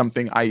sacrifice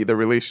something, i.e. the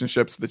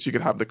relationship, so that she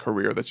could have the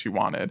career that she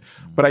wanted.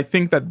 But I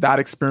think that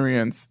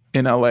experience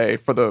in LA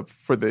for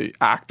the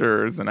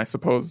actors, and I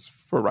suppose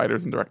for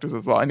writers and directors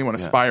as well, anyone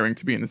aspiring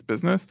to be in this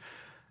business,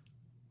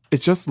 it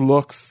just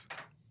looks...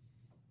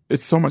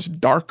 It's so much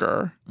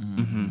darker,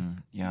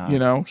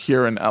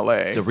 here in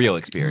LA. The real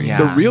experience. Yeah.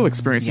 The real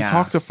experience. Yeah. You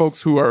talk to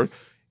folks who are,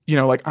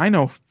 like I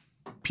know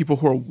people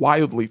who are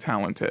wildly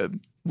talented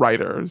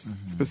writers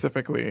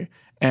specifically,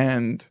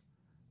 and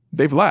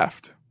they've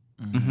left.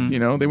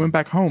 They went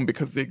back home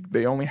because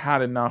they only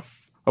had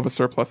enough of a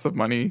surplus of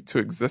money to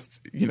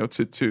exist,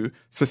 to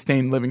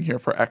sustain living here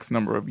for X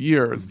number of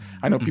years.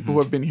 I know people who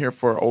have been here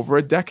for over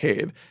a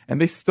decade,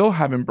 and they still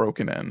haven't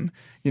broken in,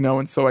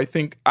 and so I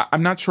think,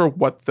 I'm not sure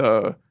what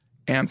the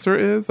answer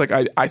is. Like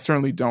I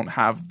certainly don't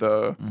have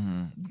the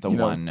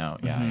one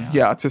note.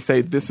 To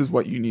say this is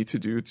what you need to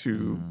do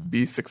to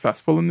be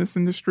successful in this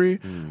industry.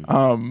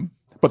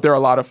 But there are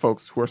a lot of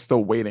folks who are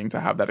still waiting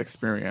to have that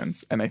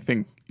experience, and I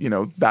think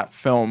that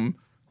film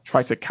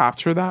tried to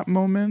capture that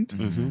moment.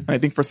 And I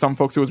think for some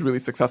folks it was really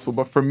successful,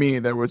 but for me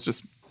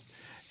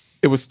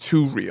it was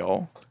too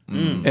real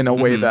in a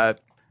way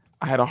that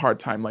I had a hard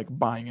time like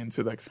buying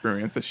into the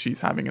experience that she's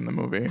having in the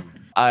movie.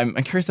 I'm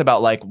curious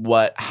about like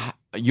what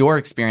your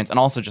experience, and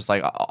also just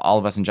like all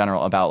of us in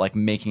general, about like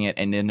making it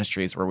in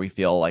industries where we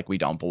feel like we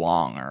don't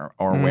belong,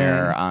 or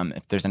where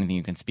if there's anything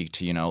you can speak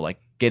to, like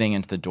getting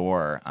into the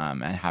door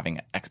and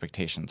having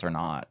expectations or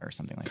not, or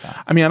something like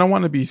that. I mean, I don't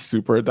want to be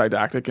super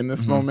didactic in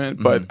this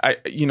moment, but I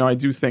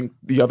do think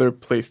the other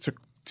place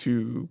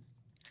to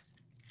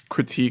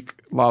critique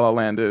La La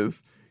Land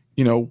is,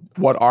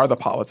 what are the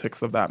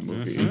politics of that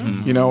movie?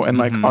 And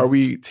like, are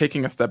we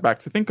taking a step back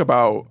to think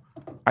about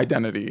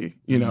identity?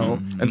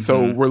 And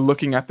so we're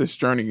looking at this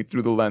journey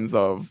through the lens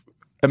of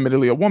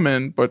admittedly a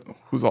woman, but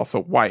who's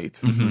also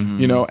white,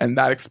 and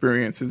that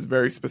experience is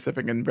very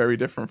specific and very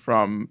different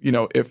from,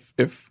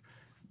 if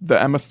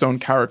the Emma Stone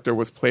character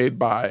was played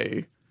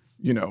by,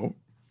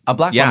 a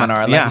black woman,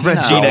 or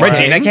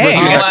Regina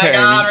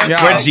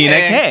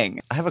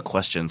King. I have a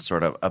question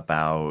sort of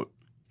about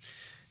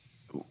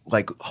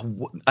like,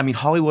 I mean,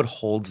 Hollywood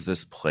holds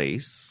this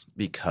place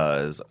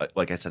because,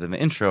 like I said in the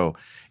intro,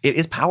 it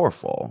is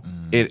powerful.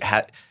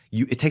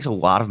 It takes a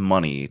lot of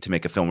money to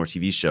make a film or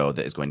TV show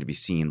that is going to be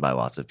seen by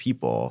lots of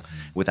people.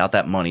 Without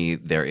that money,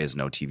 there is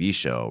no TV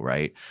show,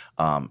 right?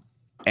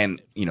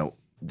 And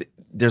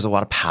there's a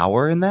lot of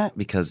power in that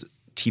because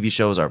TV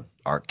shows are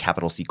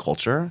capital C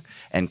culture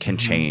and can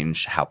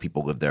change how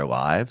people live their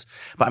lives.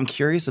 But I'm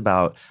curious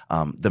about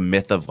the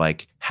myth of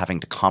like having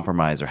to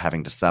compromise or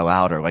having to sell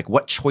out, or like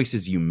what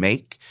choices you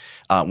make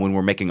when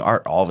we're making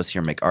art. All of us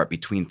here make art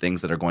between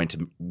things that are going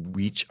to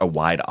reach a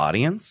wide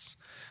audience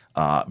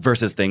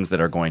versus things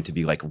that are going to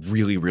be like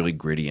really, really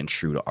gritty and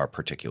true to our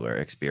particular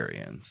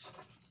experience.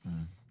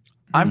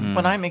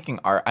 When I'm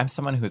making art, I'm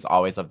someone who's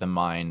always of the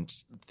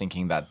mind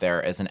thinking that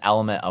there is an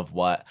element of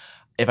what,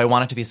 if I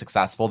want it to be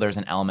successful, there's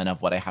an element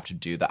of what I have to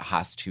do that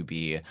has to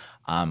be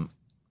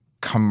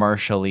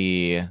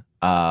commercially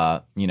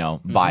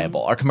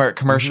viable or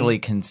commercially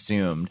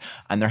consumed,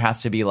 and there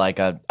has to be like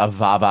a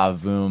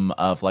va-va-voom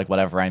of like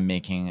whatever I'm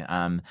making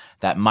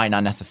that might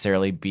not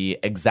necessarily be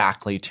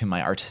exactly to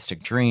my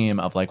artistic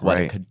dream of like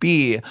what it could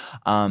be,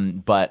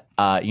 but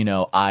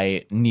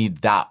I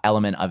need that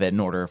element of it in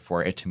order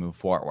for it to move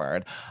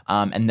forward,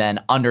 and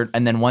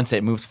then once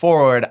it moves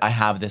forward, I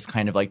have this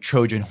kind of like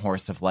Trojan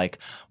horse of like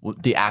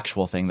the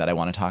actual thing that I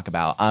want to talk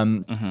about.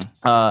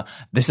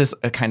 This is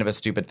a kind of a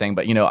stupid thing,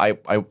 but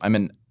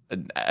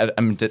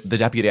I'm the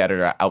deputy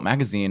editor at Out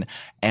Magazine,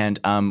 and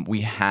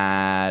we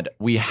have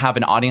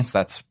an audience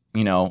that's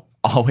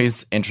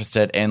always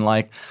interested in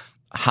like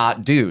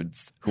hot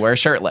dudes who are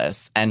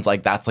shirtless, and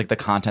like that's like the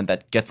content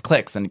that gets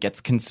clicks and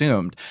gets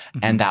consumed,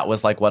 and that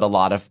was like what a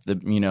lot of the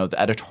the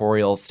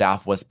editorial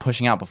staff was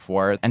pushing out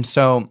before, and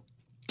so.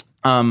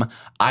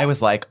 I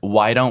was like,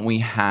 why don't we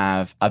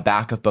have a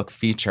back of book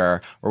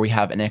feature where we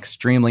have an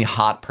extremely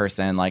hot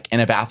person like in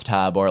a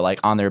bathtub or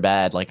like on their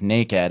bed, like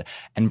naked,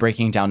 and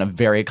breaking down a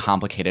very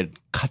complicated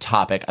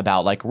topic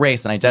about like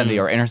race and identity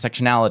or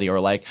intersectionality, or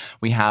like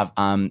we have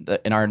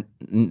in our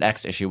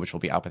next issue, which will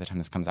be out by the time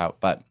this comes out,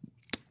 but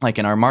like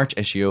in our March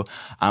issue,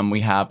 we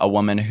have a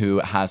woman who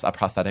has a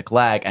prosthetic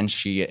leg, and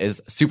she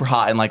is super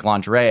hot in like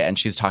lingerie, and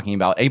she's talking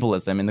about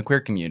ableism in the queer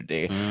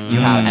community.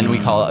 And we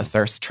call it a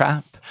thirst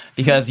trap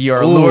because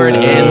you're lured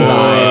in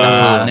by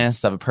the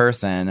hotness of a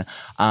person,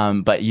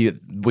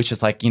 which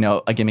is like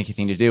a gimmicky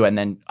thing to do. And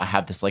then I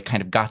have this like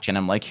kind of gotcha, and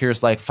I'm like,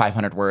 here's like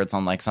 500 words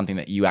on like something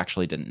that you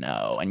actually didn't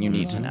know and you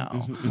need to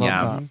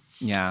know.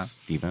 Yeah,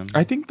 Stephen.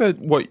 I think that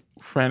what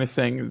Fran is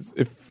saying is,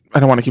 if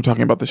I don't want to keep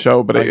talking about the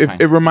show, but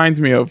it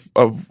reminds me of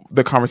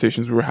the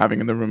conversations we were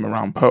having in the room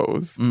around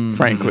Pose,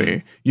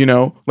 frankly.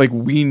 Like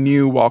we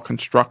knew while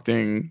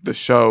constructing the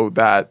show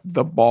that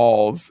the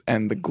balls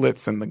and the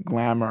glitz and the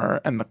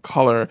glamour and the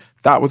color,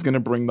 that was going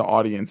to bring the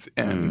audience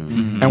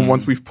in. And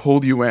once we've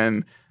pulled you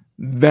in,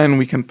 then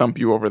we can thump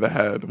you over the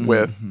head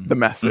with the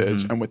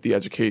message and with the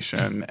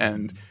education.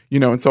 And,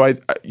 and so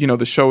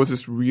the show is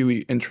this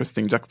really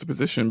interesting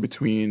juxtaposition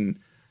between,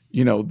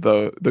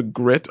 the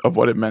grit of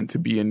what it meant to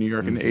be in New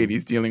York in the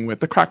 80s, dealing with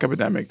the crack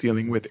epidemic,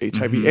 dealing with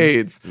HIV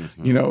AIDS,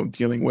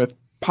 dealing with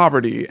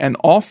poverty. And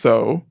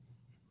also,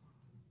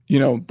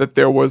 that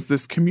there was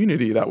this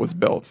community that was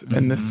built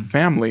and this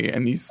family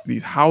and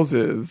these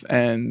houses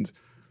and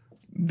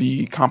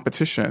the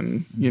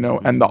competition,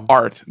 and the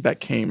art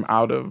that came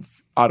out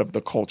of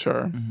the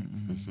culture.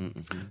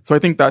 So I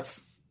think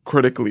that's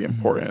critically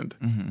important,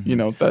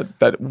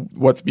 that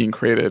what's being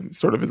created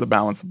sort of is a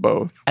balance of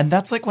both. And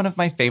that's like one of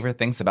my favorite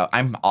things about,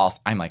 I'm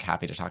like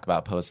happy to talk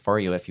about Pose for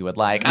you if you would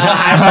like.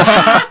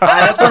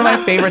 That's one of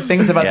my favorite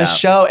things about the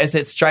show is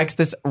it strikes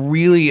this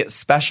really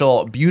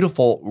special,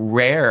 beautiful,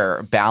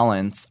 rare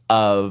balance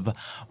of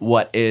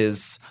what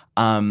is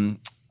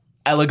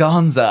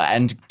eleganza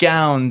and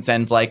gowns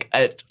and like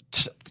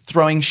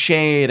throwing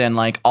shade and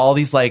like all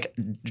these like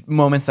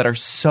moments that are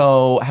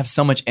have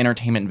so much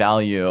entertainment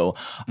value,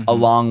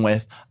 along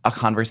with a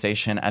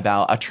conversation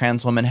about a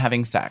trans woman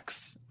having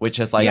sex, which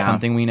is like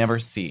something we never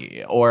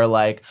see, or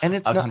like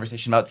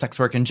conversation about sex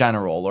work in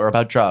general, or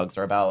about drugs,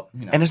 or about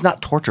And it's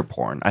not torture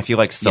porn. I feel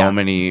like so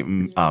many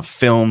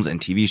films and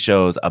TV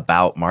shows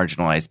about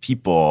marginalized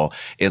people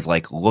is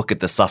like, look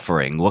at the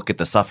suffering.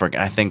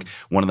 And I think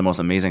one of the most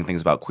amazing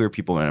things about queer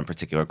people, and in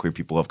particular queer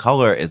people of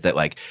color, is that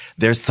like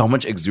there's so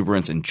much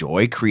exuberance and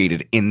joy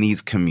created in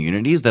these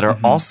communities that are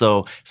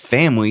also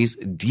families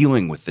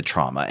dealing with the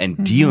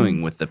and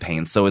dealing with the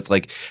pain. So it's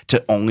like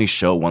to only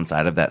show one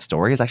side of that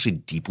story is actually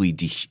deeply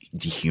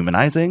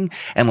dehumanizing.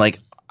 And like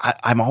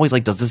I'm always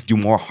like, does this do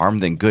more harm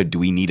than good? Do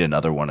we need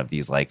another one of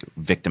these like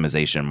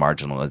victimization,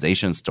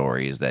 marginalization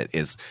stories that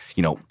is,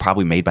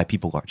 probably made by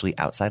people largely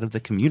outside of the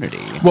community?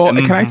 Well,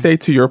 can I say,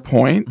 to your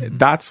point,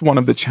 that's one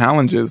of the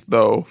challenges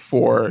though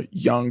for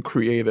young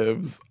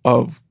creatives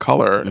of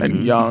color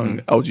and young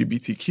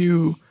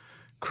LGBTQ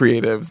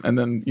creatives. And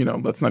then,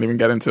 let's not even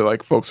get into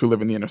like folks who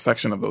live in the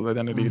intersection of those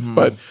identities.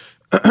 But,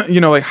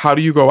 like how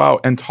do you go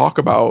out and talk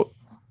about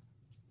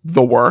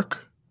the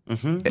work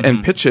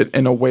and pitch it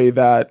in a way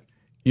that,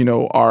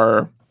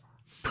 are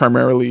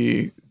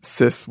primarily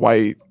cis,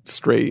 white,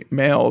 straight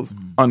males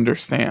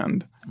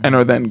understand and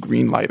are then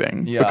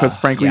greenlighting. Yeah. Because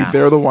frankly,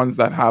 they're the ones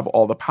that have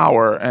all the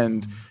power.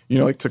 And, you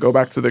know, like to go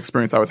back to the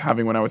experience I was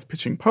having when I was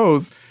pitching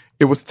Pose,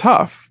 it was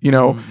tough. You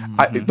know,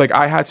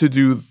 I had to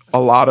do a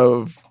lot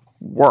of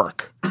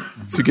work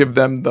to give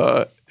them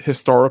the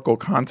historical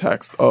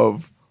context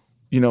of,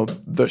 you know,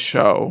 the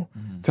show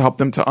to help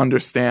them to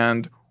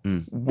understand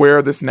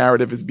where this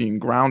narrative is being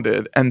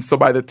grounded. And so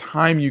by the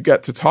time you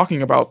get to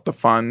talking about the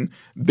fun,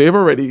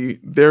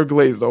 they're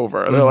glazed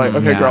over. They're like,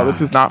 okay, girl, this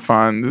is not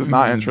fun. This is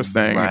not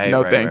interesting.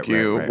 Thank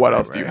you. What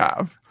else do you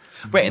have?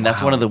 Right, and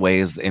that's one of the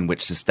ways in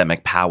which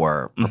systemic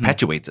power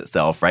perpetuates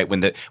itself, right?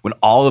 When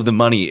all of the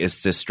money is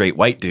cis straight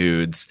white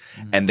dudes,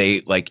 and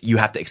they like you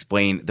have to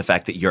explain the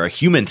fact that you're a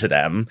human to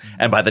them,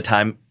 and by the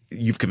time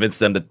you've convinced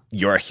them that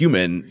you're a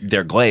human,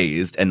 they're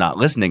glazed and not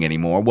listening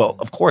anymore. Well,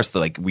 of course,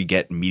 we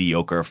get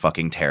mediocre,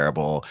 fucking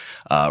terrible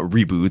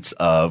reboots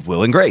of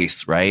Will and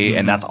Grace, right?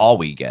 And that's all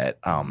we get.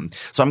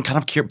 So I'm kind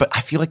of curious, but I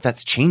feel like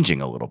that's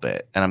changing a little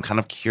bit. And I'm kind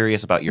of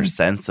curious about your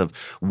sense of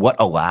what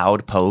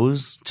allowed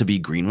Pose to be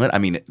greenlit. I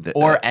mean,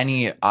 or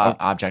any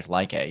object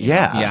like it.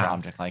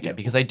 Object like it.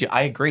 Because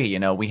I agree. You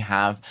know, we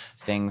have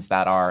things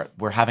that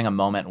we're having a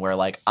moment where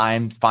like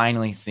I'm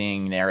finally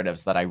seeing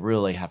narratives that I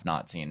really have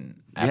not seen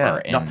ever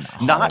in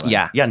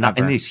Hollywood. Not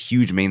in these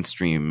huge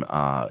mainstream,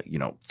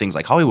 things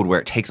like Hollywood where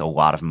it takes a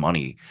lot of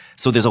money.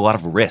 So there's a lot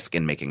of risk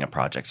in making a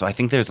project. So I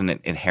think there's an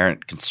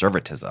inherent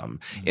conservatism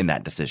in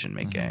that decision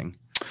making.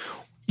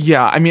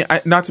 Yeah, I mean,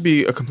 not to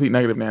be a complete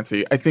negative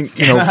Nancy, I think,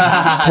 you know,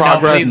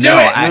 progress.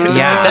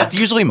 That's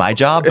usually my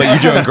job, but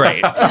you're doing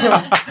great.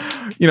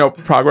 You know,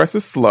 progress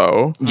is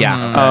slow.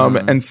 Yeah.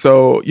 And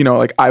so, you know,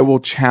 like I will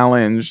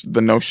challenge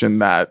the notion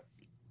that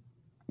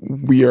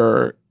we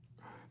are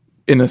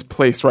in this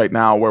place right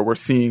now where we're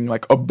seeing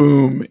like a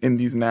boom in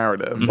these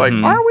narratives. Like,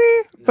 are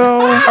we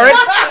though?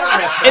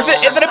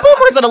 Is it a boom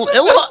or is it a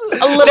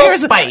little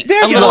spike?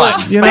 There's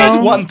one. There's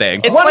one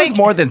thing. One is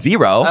more than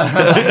zero.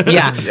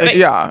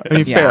 Yeah. I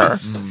mean, fair.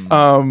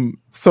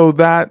 So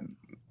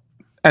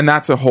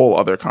that's a whole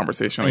other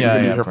conversation. Like, you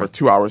can be here for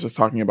 2 hours just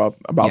talking about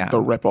the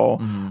ripple.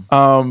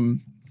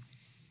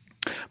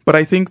 But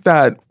I think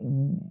that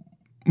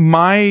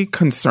my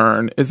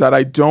concern is that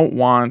I don't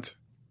want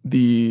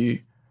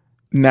the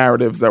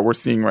narratives that we're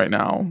seeing right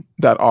now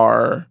that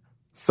are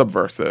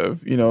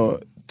subversive, you know,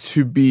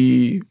 to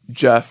be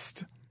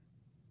just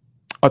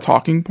a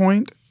talking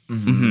point,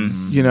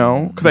 you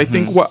know? Because I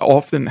think what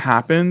often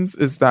happens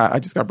is that, I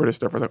just got British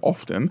there for like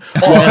often.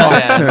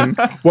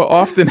 What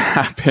often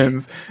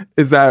happens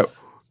is that,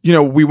 you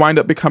know, we wind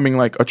up becoming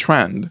like a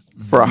trend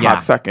for a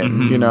hot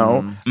second, you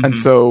know? And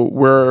so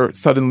we're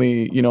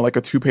suddenly, you know, like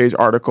a 2-page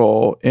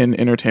article in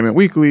Entertainment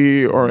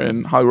Weekly or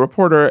in Hollywood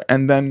Reporter,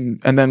 and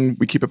then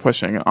we keep it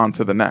pushing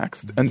onto the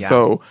next. And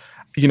so,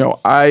 you know,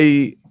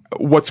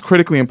 what's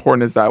critically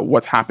important is that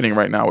what's happening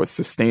right now is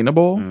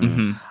sustainable.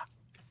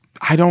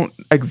 I don't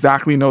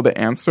exactly know the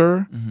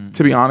answer,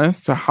 to be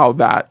honest, to how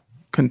that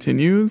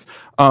continues.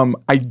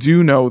 I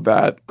do know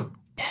that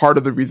part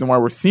of the reason why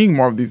we're seeing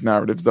more of these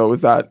narratives, though,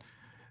 is that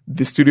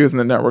the studios and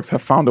the networks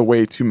have found a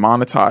way to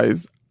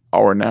monetize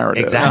our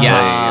narrative. Exactly.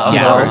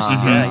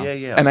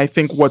 Yeah. And I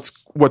think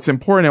what's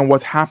important and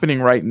what's happening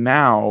right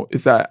now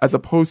is that as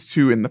opposed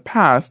to in the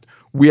past,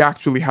 we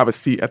actually have a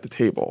seat at the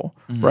table,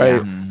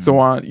 right? So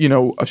on, you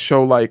know, a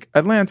show like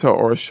Atlanta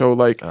or a show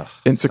like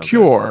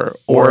Insecure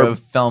or a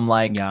film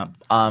like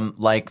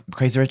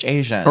Crazy Rich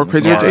Asians. Or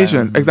Crazy Rich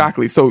Asians,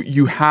 exactly. So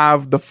you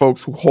have the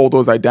folks who hold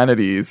those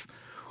identities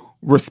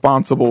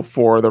responsible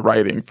for the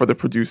writing, for the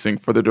producing,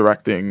 for the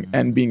directing,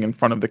 and being in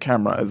front of the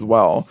camera as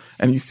well.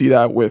 And you see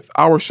that with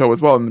our show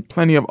as well, and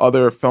plenty of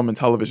other film and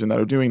television that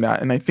are doing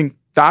that. And I think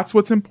that's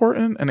what's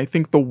important. And I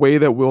think the way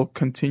that we'll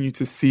continue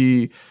to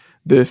see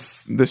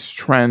this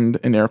trend,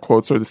 in air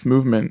quotes, or this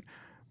movement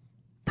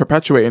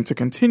perpetuate and to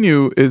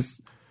continue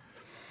is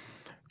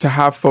to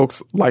have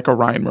folks like a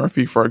Ryan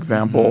Murphy, for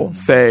example,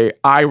 say,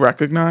 I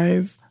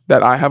recognize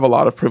that I have a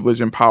lot of privilege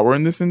and power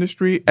in this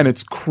industry, and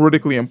it's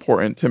critically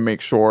important to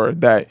make sure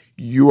that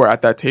you are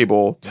at that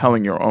table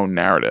telling your own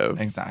narrative.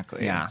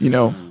 Exactly. Yeah. You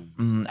know?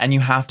 And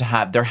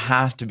there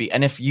have to be,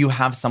 and if you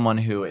have someone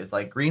who is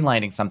like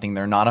greenlighting something,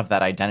 they're not of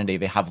that identity.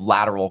 They have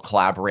lateral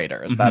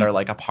collaborators that are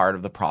like a part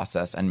of the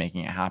process and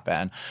making it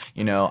happen.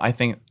 You know, I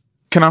think.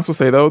 Can I also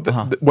say though,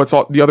 what's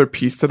the other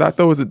piece to that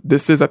though is that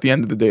this is at the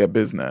end of the day a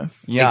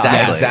business. Yeah,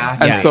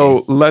 exactly. And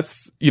so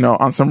let's, you know,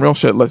 on some real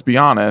shit, let's be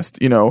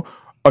honest, you know,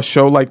 a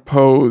show like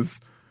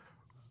Pose,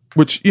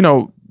 which, you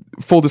know,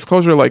 full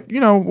disclosure, like, you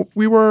know,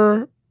 we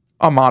were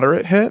a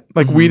moderate hit.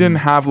 Like we didn't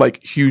have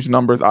like huge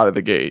numbers out of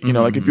the gate. You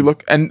know, like if you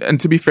look, and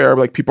to be fair,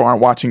 like people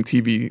aren't watching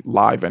TV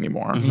live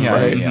anymore,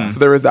 right? Yeah. So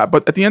there is that.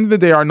 But at the end of the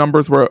day, our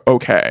numbers were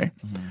okay.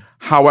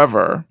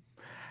 However,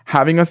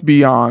 having us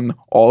be on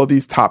all of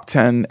these top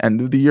 10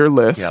 end of the year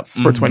lists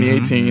for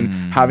 2018,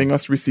 having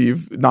us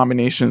receive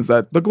nominations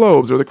at the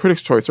Globes or the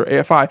Critics' Choice or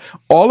AFI,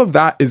 all of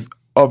that is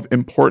of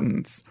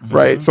importance,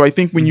 right? So I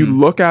think when you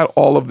look at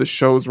all of the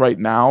shows right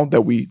now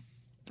that we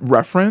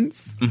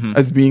reference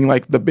as being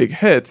like the big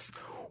hits,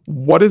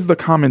 what is the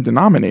common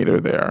denominator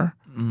there?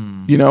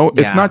 You know,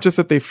 it's not just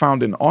that they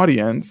found an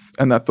audience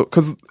and that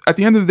because at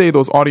the end of the day,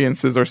 those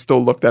audiences are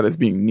still looked at as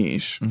being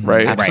niche,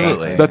 right?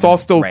 Absolutely. That's all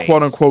still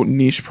quote unquote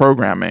niche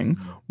programming,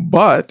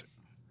 but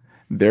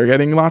they're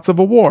getting lots of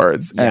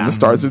awards and the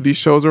stars of these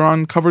shows are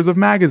on covers of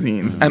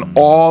magazines and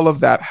all of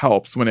that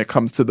helps when it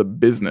comes to the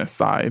business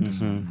side.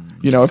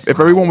 You know, if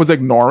everyone was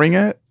ignoring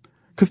it,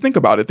 because think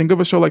about it, think of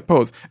a show like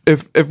Pose.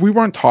 If we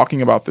weren't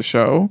talking about the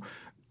show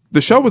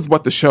is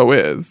what the show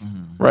is,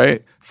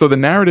 right? So the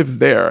narrative's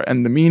there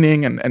and the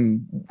meaning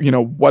and you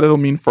know what it'll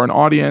mean for an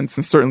audience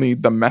and certainly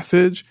the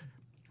message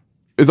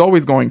is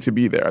always going to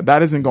be there.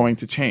 That isn't going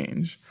to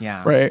change,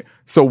 right?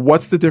 So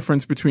what's the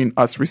difference between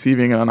us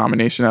receiving a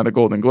nomination at a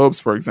Golden Globes,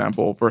 for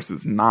example,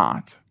 versus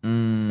not?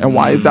 And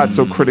why is that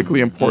so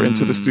critically important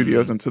to the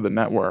studios and to the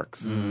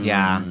networks?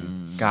 Yeah.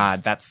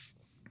 God, that's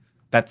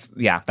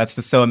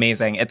just so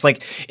amazing. It's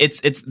like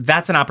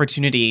that's an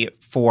opportunity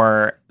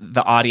for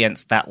the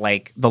audience that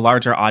like the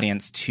larger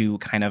audience to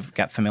kind of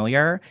get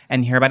familiar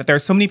and hear about it. There are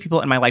so many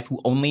people in my life who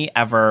only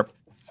ever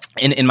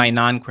in my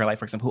non-queer life,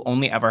 for example, who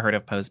only ever heard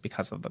of Pose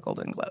because of the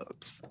Golden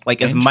Globes.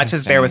 Like as much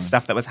as there was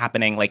stuff that was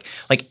happening, like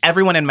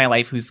everyone in my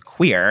life who's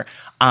queer,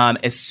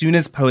 as soon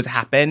as Pose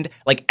happened,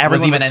 like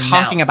everyone was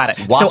talking about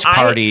it. Watch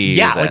parties.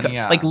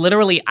 Like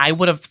literally, I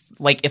would have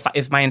like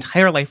if my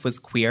entire life was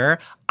queer,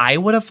 I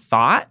would have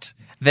thought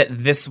that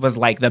this was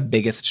like the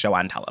biggest show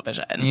on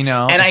television, you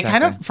know. And I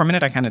kind of, for a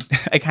minute, I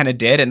kind of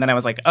did, and then I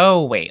was like,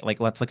 oh wait, like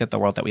let's look at the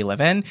world that we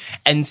live in,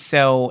 and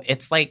so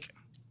it's like.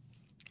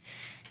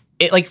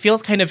 It like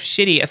feels kind of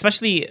shitty,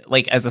 especially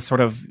like as a sort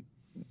of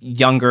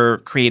younger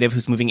creative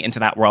who's moving into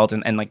that world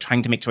and like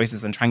trying to make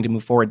choices and trying to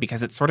move forward,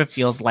 because it sort of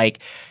feels like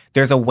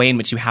there's a way in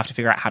which you have to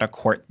figure out how to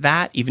court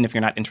that, even if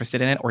you're not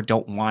interested in it or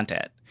don't want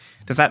it.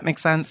 Does that make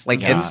sense? Like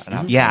it's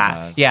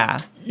yeah.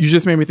 You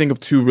just made me think of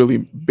two really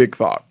big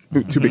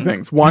two big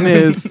things. One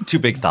is Two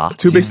big thoughts.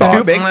 Two big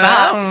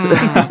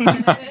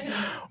thoughts.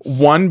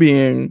 One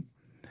being,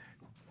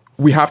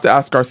 we have to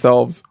ask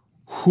ourselves,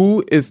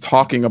 who is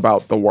talking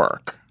about the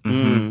work?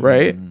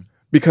 Right?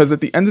 Because at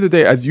the end of the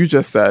day, as you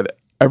just said,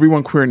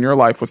 everyone queer in your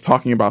life was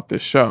talking about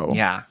this show.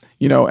 Yeah.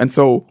 You know, and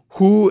so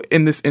who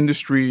in this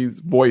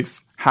industry's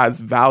voice has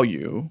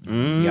value?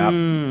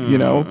 You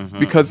know,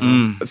 because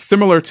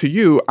similar to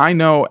you, I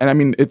know, and I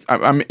mean,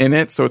 I'm in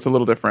it, so it's a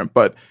little different,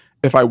 but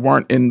if I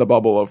weren't in the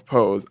bubble of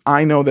Pose,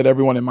 I know that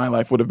everyone in my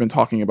life would have been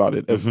talking about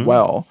it as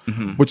well,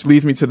 which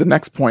leads me to the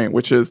next point,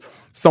 which is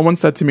someone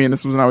said to me, and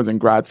this was when I was in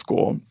grad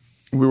school,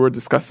 we were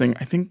discussing,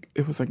 I think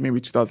it was like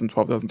maybe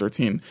 2012,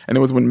 2013. And it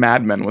was when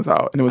Mad Men was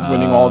out and it was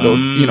winning all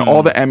those, you know,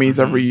 all the Emmys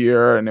every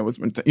year. And it was,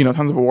 you know,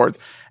 tons of awards.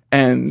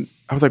 And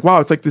I was like,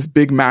 wow, it's like this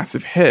big,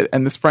 massive hit.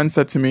 And this friend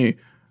said to me,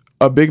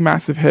 a big,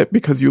 massive hit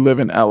because you live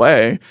in LA.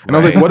 And I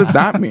was like, what does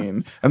that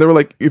mean? And they were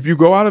like, if you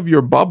go out of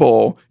your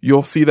bubble,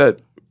 you'll see that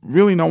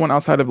really no one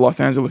outside of Los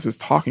Angeles is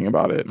talking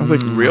about it. And I was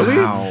like, really?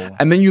 Wow.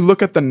 And then you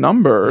look at the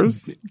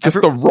numbers, just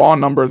the raw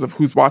numbers of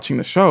who's watching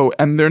the show,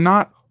 and they're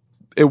not.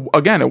 It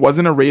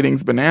wasn't a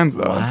ratings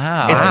bonanza.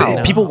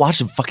 Wow. People watch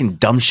some fucking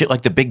dumb shit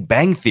like The Big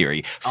Bang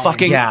Theory.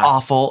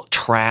 Awful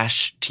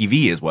trash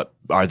TV is what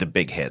are the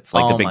big hits,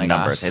 like the big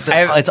numbers.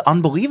 It's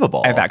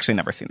unbelievable. I've actually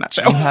never seen that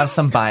show. You have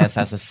some bias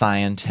as a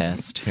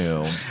scientist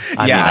who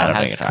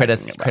has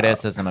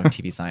criticism of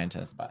TV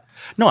scientists. But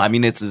no, I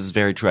mean, it's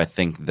very true. I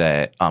think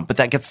that, but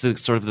that gets to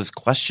sort of this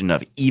question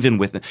of even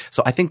with,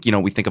 so I think, you know,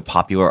 we think of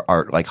popular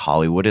art like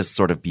Hollywood as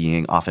sort of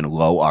being often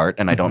low art.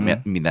 And I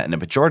don't mean that in a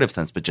pejorative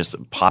sense, but just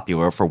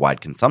popular for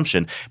wide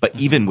consumption. But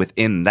even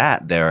within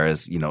that, there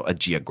is, you know, a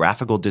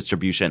geographical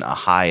distribution, a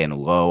high and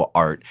low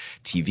art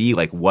TV.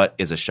 Like, what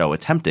is a show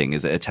attempting?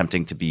 Is it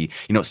attempting to be,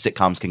 you know,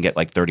 sitcoms can get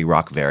like 30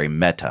 Rock very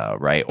meta,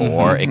 right?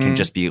 Or it can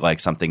just be like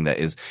something that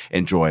is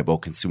enjoyable,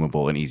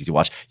 consumable, and easy to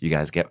watch. You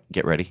guys get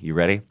ready. You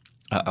ready?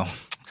 Uh-oh.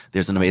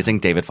 There's an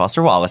amazing David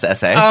Foster Wallace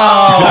essay.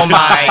 Oh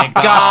my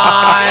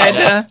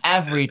God.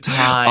 Every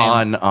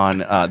time.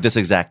 On this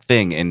exact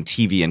thing in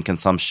TV and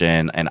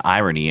consumption and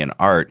irony and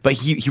art. But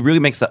he really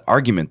makes the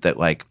argument that,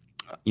 like,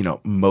 you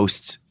know,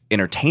 most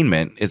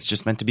entertainment is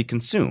just meant to be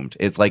consumed.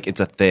 It's like it's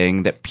a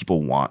thing that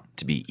people want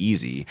to be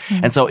easy.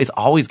 And so it's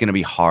always going to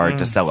be hard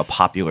to sell a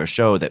popular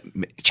show that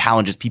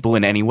challenges people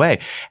in any way.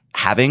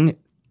 Having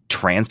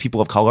trans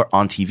people of color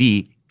on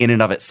TV in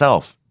and of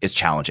itself is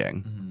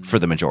challenging for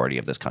the majority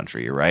of this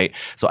country, right?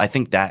 So I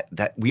think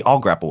that we all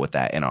grapple with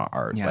that in our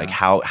art. Yeah. Like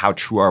how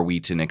true are we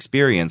to an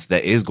experience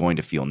that is going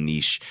to feel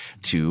niche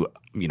to,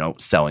 you know,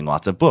 selling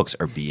lots of books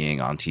or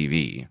being on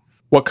TV?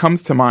 What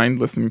comes to mind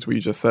listening to what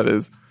you just said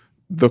is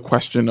the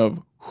question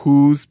of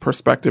whose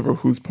perspective or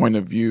whose point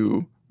of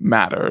view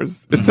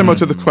matters. It's similar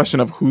to the question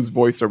of whose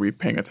voice are we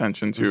paying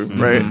attention to,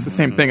 right? It's the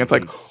same thing. It's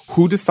like,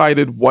 who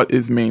decided what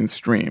is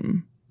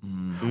mainstream?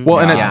 Well,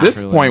 and at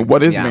this point,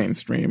 what is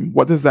mainstream?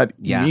 What does that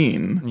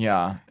mean?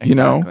 Yeah, exactly. You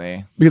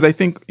know? Because I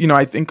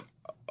think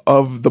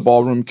of the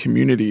ballroom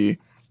community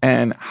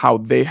and how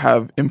they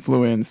have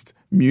influenced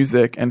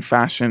music and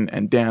fashion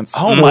and dance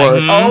for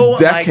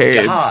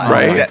decades,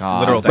 right? Oh my God.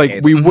 Literal Like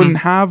decades. we wouldn't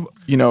have,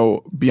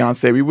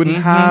 Beyonce, we wouldn't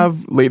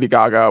have Lady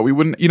Gaga, we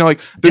wouldn't, there's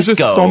Disco,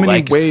 just so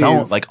many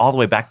ways. like all the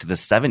way back to the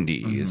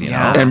 70s, you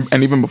know?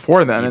 And even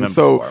before then. Even and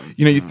so,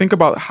 before. you think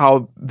about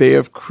how they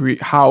have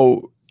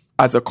how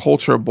as a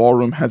culture,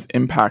 ballroom has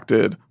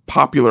impacted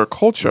popular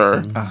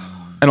culture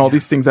and all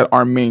these things that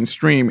are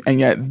mainstream, and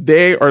yet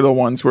they are the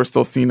ones who are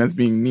still seen as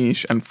being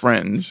niche and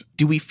fringe.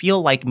 Do we feel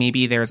like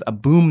maybe there's a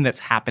boom that's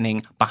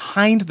happening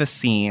behind the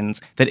scenes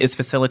that is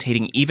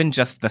facilitating even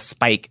just the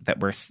spike that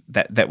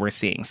we're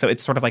seeing? So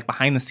it's sort of like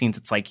behind the scenes,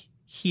 it's like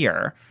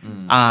here.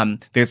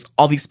 There's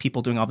all these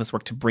people doing all this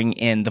work to bring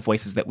in the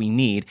voices that we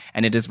need,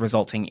 and it is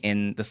resulting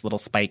in this little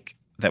spike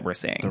that we're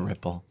seeing. The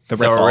ripple. The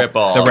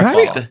ripple. Can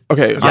I be,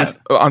 okay, Yes.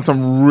 on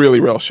some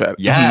really real shit.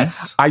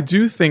 Yes. I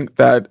do think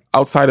that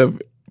outside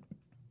of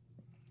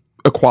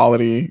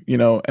equality,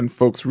 and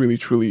folks really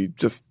truly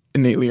just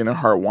innately in their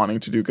heart wanting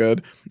to do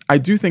good, I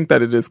do think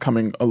that it is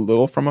coming a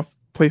little from a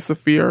place of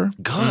fear.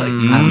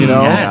 Good.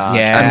 Yes.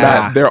 Yeah. And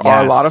that there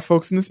are a lot of Yes.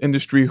 folks in this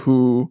industry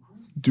who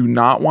do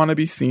not want to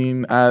be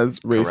seen as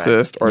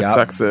racist or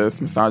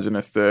sexist,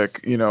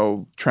 misogynistic,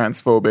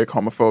 transphobic,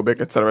 homophobic,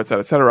 et cetera, et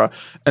cetera, et cetera.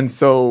 And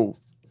so,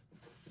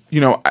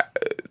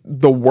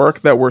 the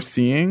work that we're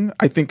seeing,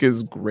 I think,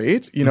 is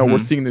great. We're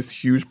seeing this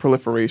huge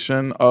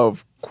proliferation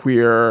of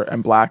queer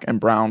and Black and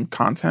brown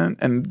content,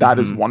 and that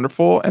is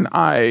wonderful. And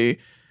I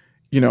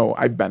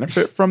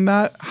benefit from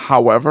that.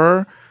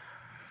 However,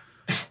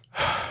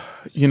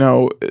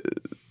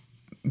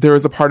 there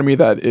is a part of me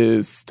that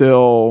is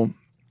still,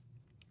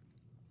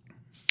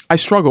 I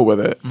struggle with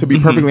it, to be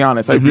perfectly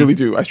honest. I really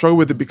do. I struggle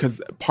with it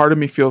because part of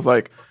me feels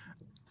like,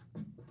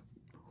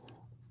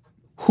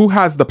 who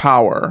has the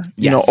power?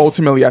 Yes.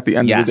 Ultimately at the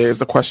end of Yes. the day is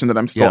the question that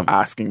I'm still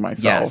asking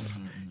myself.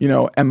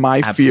 Yes. And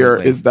my fear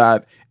Absolutely. is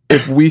that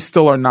if we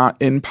still are not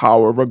in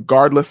power,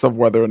 regardless of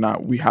whether or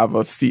not we have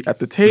a seat at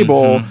the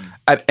table,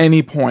 at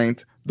any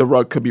point the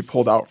rug could be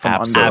pulled out from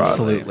under us.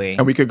 Absolutely.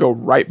 And we could go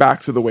right back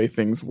to the way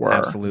things were.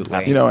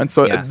 Absolutely. And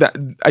so Yes.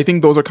 I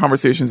think those are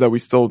conversations that we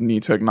still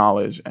need to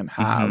acknowledge and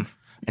have.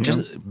 And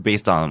just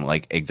based on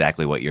like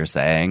exactly what you're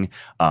saying,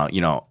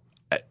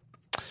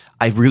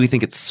 I really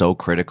think it's so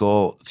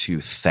critical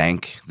to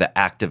thank the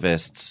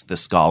activists, the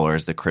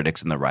scholars, the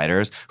critics, and the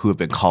writers who have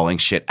been calling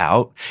shit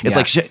out. It's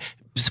like shit.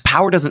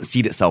 Power doesn't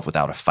seat itself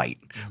without a fight,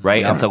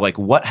 right? And so, like,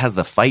 what has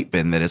the fight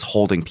been that is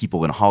holding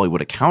people in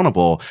Hollywood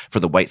accountable for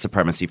the white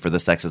supremacy, for the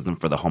sexism,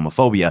 for the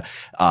homophobia?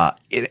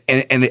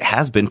 And it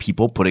has been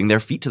people putting their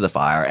feet to the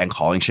fire and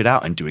calling shit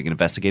out and doing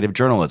investigative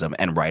journalism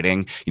and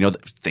writing,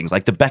 things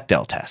like the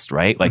Bechdel test,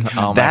 right? Like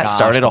that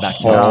started a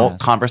whole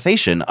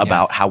conversation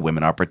about how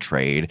women are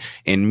portrayed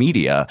in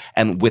media.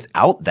 And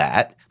without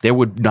that, there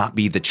would not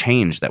be the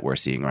change that we're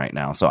seeing right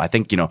now. So I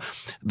think,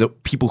 the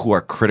people who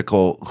are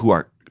critical, who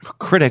are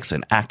critics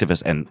and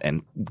activists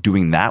and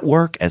doing that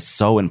work is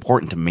so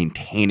important to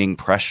maintaining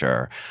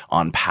pressure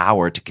on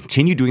power to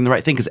continue doing the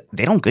right thing, because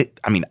they don't get,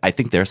 I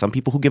think there are some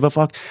people who give a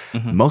fuck.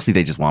 Mostly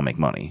they just want to make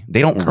money. They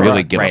don't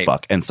really give a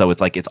fuck. And so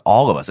it's like, it's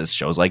all of us, it's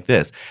shows like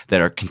this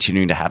that are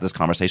continuing to have this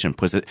conversation,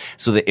 push it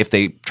so that if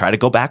they try to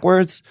go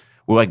backwards,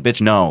 we're like, bitch,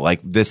 no,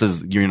 like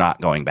you're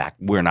not going back.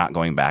 We're not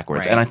going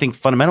backwards. And I think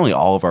fundamentally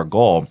all of our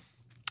goal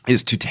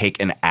is to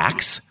take an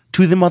axe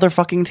to the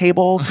motherfucking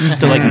table,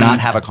 to like not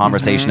have a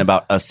conversation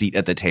about a seat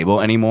at the table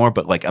anymore,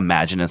 but like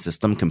imagine a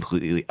system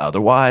completely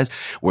otherwise,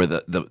 where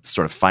the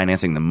sort of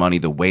financing, the money,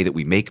 the way that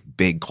we make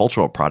big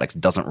cultural products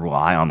doesn't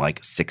rely on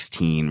like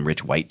 16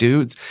 rich white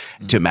dudes,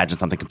 to imagine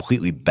something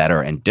completely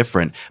better and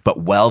different.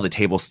 But while the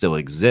table still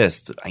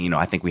exists,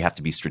 I think we have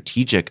to be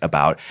strategic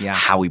about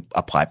how we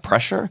apply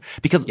pressure,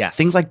 because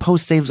things like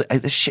Post saves,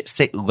 this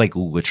shit like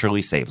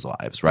literally saves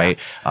lives, right?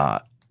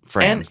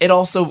 And it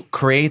also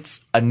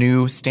creates a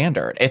new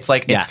standard. It's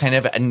like it's kind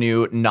of a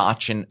new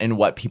notch in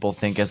what people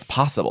think is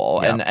possible.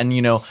 And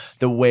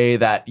the way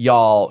that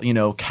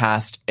y'all,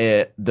 cast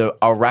a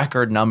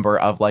record number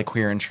of like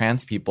queer and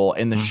trans people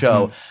in the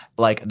show,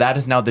 like that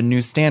is now the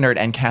new standard,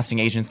 and casting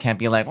agents can't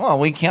be like, well,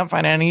 we can't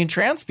find any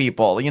trans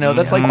people.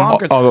 That's like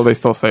bonkers. Although they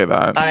still say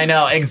that. I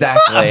know,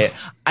 exactly.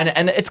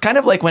 And it's kind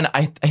of like when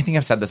I think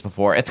I've said this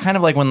before. It's kind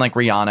of like when like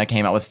Rihanna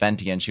came out with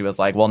Fenty and she was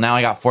like, well, now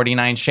I got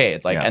 49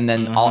 shades. Like, and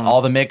then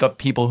all the makeup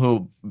people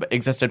who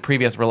existed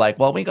previous were like,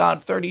 well, we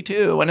got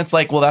 32. And it's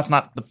like, well, that's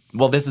not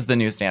this is the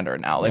new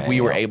standard now. Like we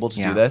were able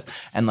to do this,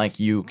 and like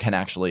you can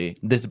actually,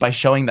 this by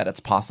showing that it's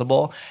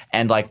possible,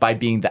 and like by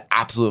being the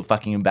absolute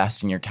fucking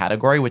best in your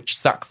category, which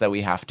sucks that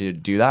we have to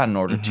do that in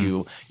order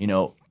to,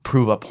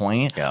 prove a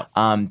point.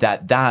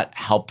 That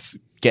helps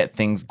get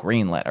things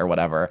greenlit or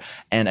whatever.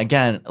 And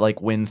again,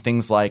 like when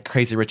things like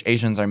Crazy Rich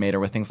Asians are made, or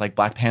when things like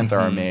Black Panther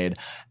are made,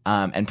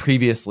 and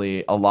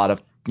previously a lot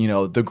of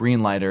the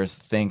greenlighters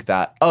think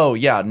that,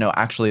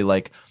 actually,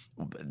 like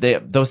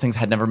those things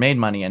had never made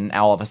money, and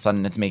all of a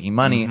sudden it's making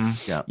money.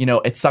 Yeah. You know,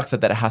 it sucks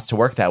that it has to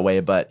work that way.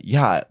 But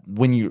yeah,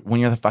 when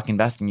you're the fucking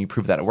best and you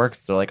prove that it works,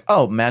 they're like,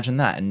 oh, imagine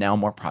that, and now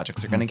more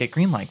projects are going to get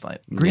greenlit like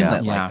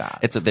that.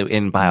 It's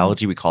in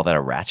biology we call that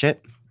a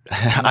ratchet.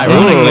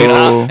 Ironically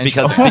enough,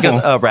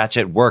 because a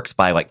ratchet works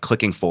by like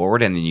clicking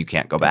forward and then you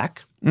can't go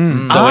back. So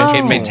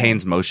it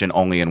maintains motion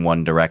only in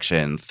one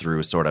direction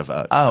through sort of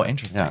a. Oh,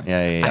 interesting.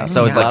 Yeah.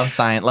 So it's like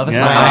science. Love a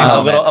yeah, science.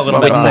 a little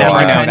bit more. You're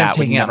kind of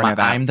taking up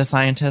I'm the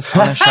scientist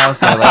on the show,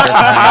 so like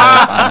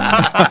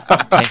you're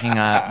kind of taking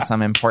up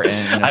some important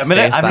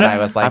space I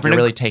was like, you're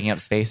really taking up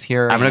space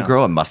here. I'm gonna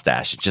grow a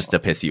mustache just to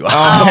piss you off.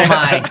 Oh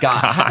my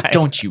god!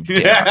 Don't you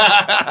dare!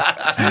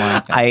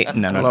 I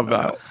love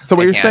that. So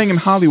what you're saying in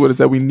Hollywood is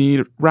that we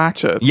need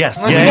ratchets.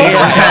 Yes. Yeah.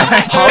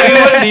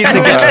 Hollywood needs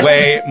to get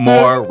way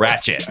more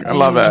ratchet. I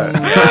love it.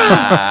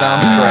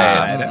 Sounds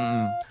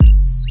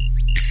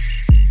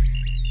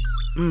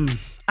great.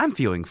 I'm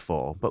feeling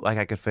full, but like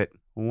I could fit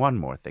one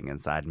more thing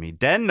inside me.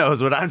 Den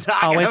knows what I'm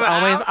talking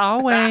about.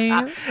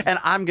 Always. And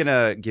I'm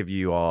gonna give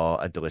you all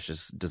a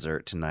delicious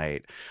dessert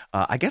tonight.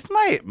 I guess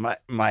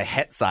my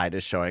het side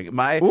is showing.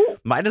 My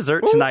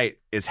dessert tonight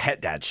is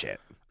het dad shit.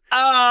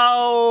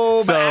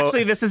 Oh, but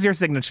actually, this is your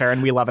signature,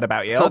 and we love it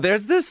about you. So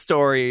there's this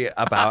story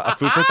about a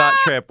food for thought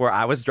trip where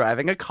I was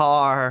driving a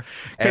car.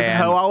 Because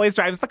Ho always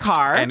drives the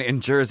car. And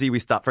in Jersey, we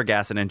stopped for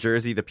gas. And in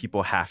Jersey, the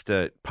people have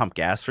to pump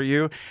gas for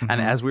you. Mm-hmm.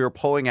 And as we were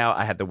pulling out,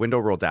 I had the window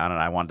rolled down,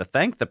 and I wanted to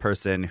thank the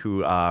person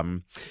who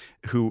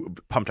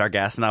pumped our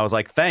gas, and I was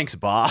like, thanks,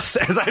 boss,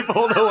 as I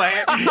pulled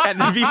away,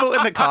 and the people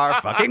in the car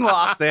fucking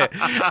lost it.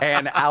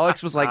 And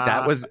Alex was like,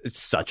 that was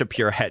such a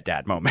pure het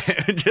dad moment.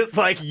 Just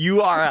like,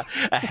 you are a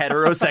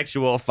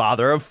heterosexual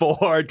father of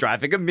 4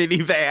 driving a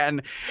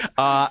minivan.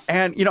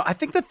 And, you know, I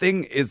think the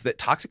thing is that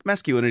toxic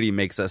masculinity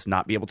makes us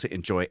not be able to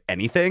enjoy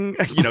anything.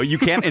 You know, you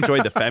can't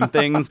enjoy the femme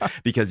things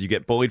because you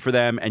get bullied for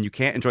them, and you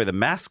can't enjoy the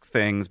masc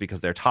things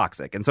because they're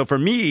toxic. And so for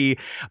me,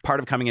 part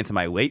of coming into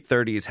my late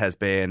 30s has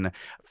been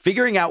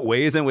figuring out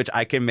ways in which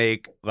I can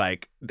make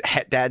like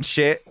het dad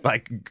shit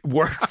like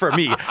work for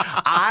me.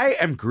 I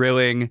am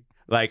grilling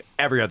like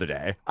every other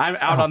day. I'm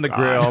out on the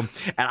grill,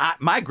 and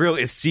my grill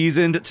is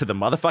seasoned to the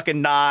motherfucking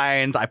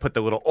nines. I put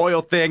the little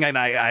oil thing, and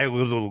I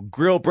little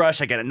grill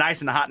brush. I get it nice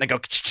and hot, and I go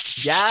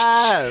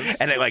yes,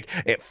 and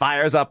it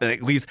fires up, and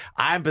it leaves.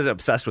 I'm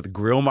obsessed with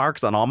grill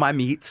marks on all my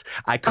meats.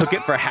 I cook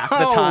it for half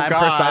the time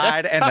per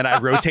side, and then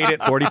I rotate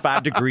it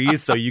 45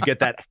 degrees so you get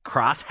that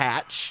cross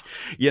hatch.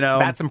 You know,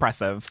 that's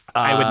impressive.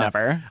 I would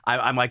never.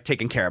 I'm like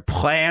taking care of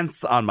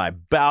plants on my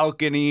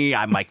balcony.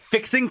 I'm like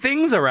fixing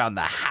things around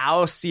the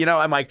house. You know,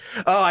 I'm like,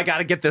 oh, I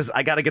gotta get this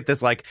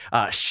like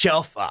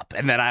shelf up,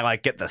 and then I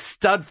like get the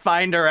stud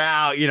finder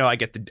out. You know, I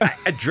get the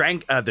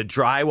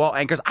drywall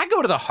anchors. I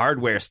go to the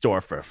hardware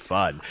store for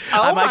fun.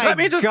 Oh I'm like, my let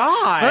me just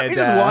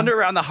wander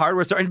around the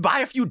hardware store and buy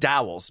a few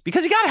dowels,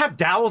 because you gotta have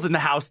dowels in the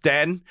house,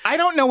 Den. I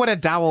don't know what a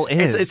dowel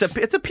is.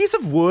 It's a piece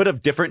of wood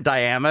of different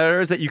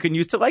diameters that you can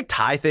use to like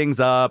tie things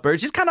up, or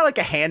it's just kind of like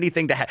a handy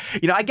thing to have.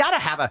 You know, I gotta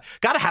have a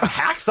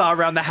hacksaw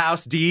around the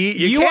house.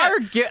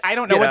 I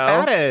don't know what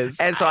that is.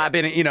 And so I've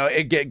been, you know,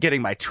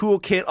 getting my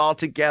toolkit all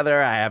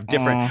together. I have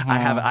different.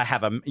 I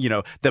have a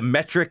the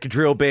metric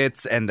drill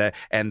bits and the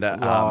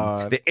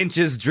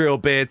inches drill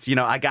bits. You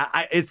know,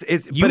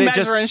 you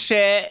measure and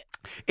shit.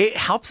 It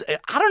helps.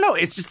 I don't know.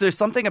 It's just there's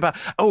something about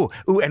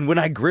and when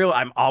I grill,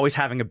 I'm always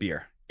having a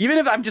beer. Even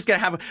if I'm just going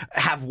to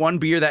have one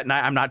beer that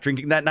night, I'm not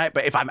drinking that night.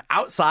 But if I'm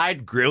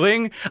outside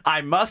grilling,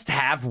 I must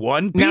have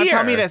one beer. Now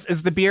tell me this,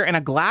 is the beer in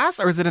a glass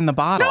or is it in the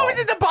bottle? No,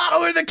 it's in the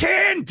bottle or the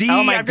can, D.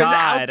 Oh my I'm God. just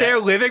out there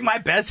living my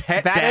best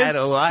het dad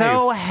life. That is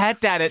so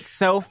het dad. It's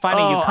so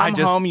funny. You come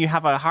home, you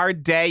have a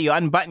hard day, you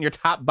unbutton your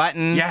top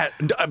button. Yeah,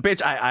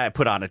 bitch, I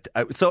put on it.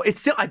 So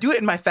it's still, I do it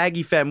in my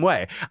faggy femme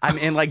way. I'm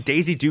in like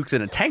Daisy Dukes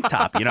in a tank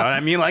top, you know what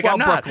I mean? Like, well, I'm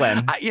not.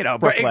 Brooklyn.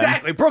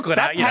 Exactly, Brooklyn.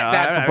 That's het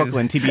dad for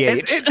Brooklyn,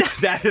 TBH.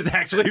 That is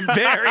actually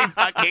very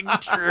fucking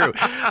true.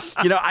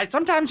 You know, I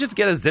sometimes just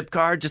get a zip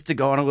card just to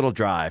go on a little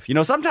drive. You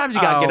know, sometimes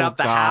you gotta get out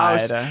the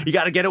house. You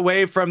gotta get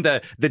away from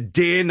the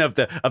din of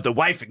the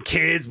wife and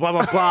kids. Blah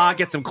blah blah.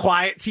 Get some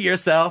quiet to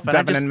yourself.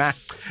 Devin and Max.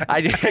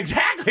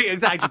 Exactly.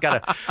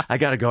 I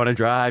gotta go on a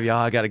drive, y'all.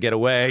 I gotta get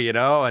away. You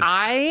know. And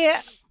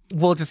I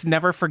will just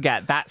never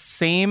forget that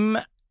same.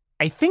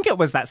 I think it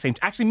was that same.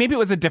 Actually, maybe it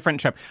was a different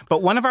trip.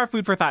 But one of our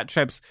food for thought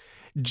trips,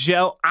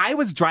 Joe. I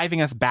was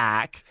driving us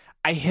back.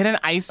 I hit an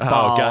ice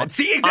ball on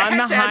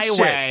the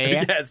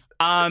highway. Yes.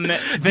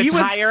 The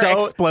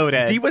tire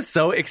exploded. Dee was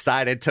so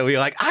excited to be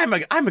like, I'm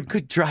a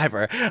good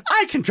driver.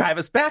 I can drive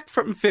us back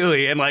from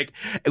Philly. And like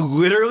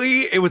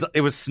literally it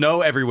was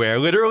snow everywhere.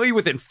 Literally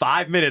within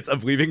 5 minutes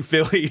of leaving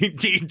Philly,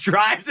 Dee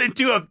drives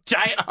into a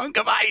giant hunk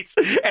of ice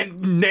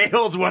and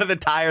nails one of the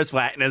tires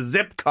flat in a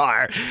zip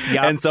car.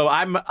 Yep. And so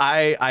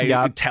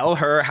I tell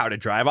her how to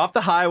drive off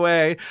the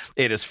highway.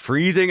 It is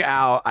freezing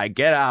out. I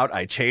get out,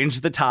 I change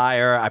the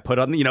tire, I put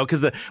on the,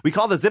 because we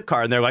call the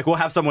Zipcar and they're like, we'll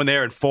have someone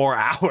there in 4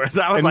 hours.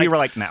 I was And like, we were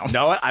like, no.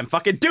 No, I'm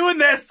fucking doing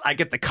this. I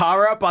get the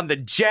car up on the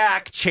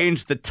jack,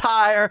 change the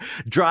tire,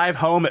 drive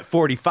home at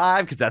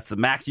 45 because that's the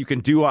max you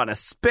can do on a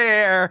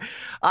spare.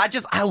 I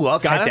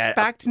love Got head us dad.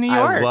 back to New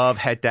York. I love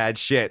head dad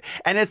shit.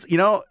 And it's,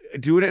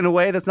 doing it in a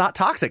way that's not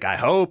toxic, I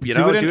hope.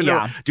 Do it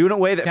in a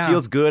way that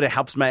feels good. It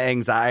helps my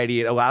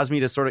anxiety. It allows me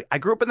to sort of, I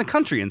grew up in the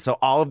country. And so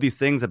all of these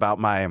things about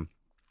my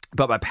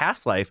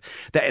past life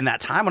that in that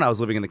time when I was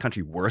living in the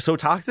country were so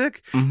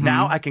toxic.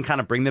 Now I can kind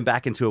of bring them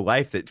back into a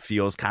life that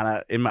feels kind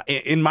of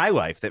in my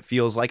life that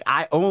feels like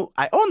I own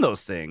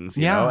those things,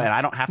 you know, and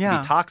I don't have to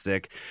be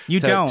toxic.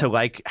 To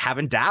like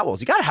having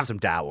dowels. You got to have some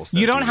dowels.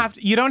 You don't have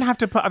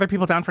to put other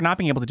people down for not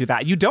being able to do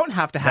that. You don't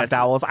have to have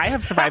dowels. I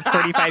have survived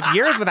 35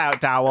 years without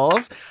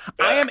dowels.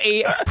 I am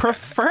a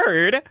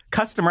preferred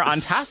customer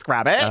on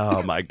TaskRabbit.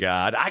 Oh my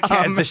God. I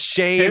can't. The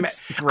shame. It's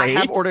great.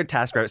 I have ordered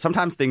TaskRabbit.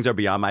 Sometimes things are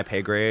beyond my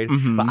pay grade,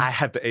 but I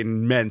have the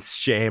immense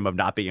shame of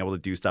not being able to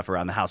do stuff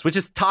around the house, which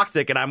is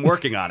toxic, and I'm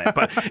working on it.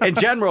 But in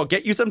general,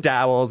 get you some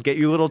dowels, get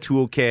you a little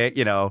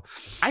toolkit,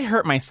 I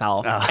hurt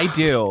myself. I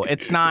do.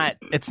 It's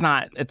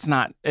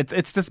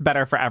just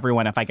better for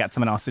everyone if I get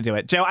someone else to do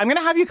it. Joe, I'm going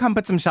to have you come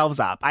put some shelves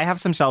up. I have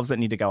some shelves that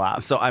need to go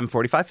up. So I'm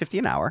 $45.50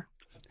 an hour.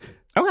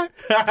 Okay.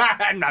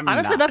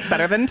 Honestly, that's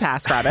better than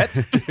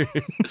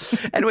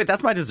TaskRabbit. Anyway,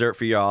 that's my dessert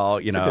for y'all.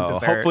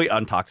 Hopefully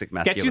untoxic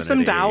masculinity. Get you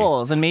some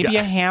dowels and maybe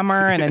a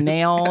hammer and a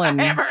nail. A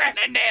hammer and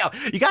a nail.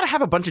 You got to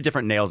have a bunch of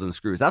different nails and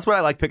screws. That's what I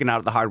like picking out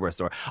at the hardware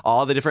store.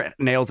 All the different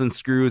nails and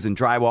screws and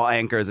drywall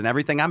anchors and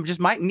everything I just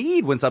might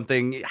need when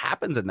something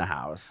happens in the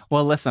house.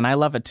 Well, listen, I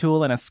love a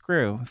tool and a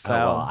screw. So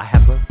I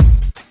have both.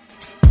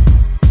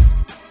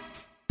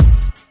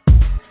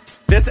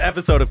 This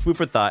episode of Food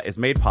for Thought is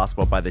made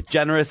possible by the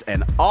generous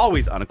and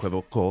always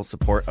unequivocal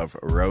support of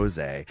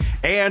Rosé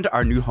and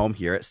our new home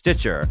here at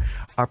Stitcher.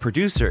 Our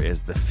producer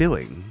is the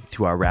filling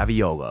to our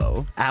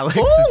raviolo, Alex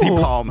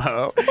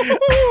DiPalmo.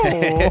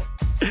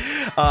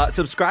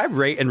 Subscribe,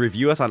 rate, and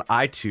review us on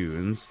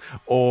iTunes,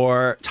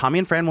 or Tommy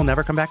and Fran will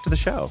never come back to the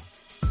show.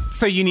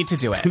 So you need to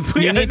do it.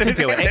 You need to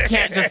do it. It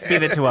can't just be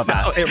the two of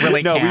us. It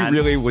really can't. No, we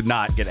really would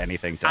not get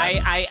anything done.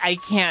 I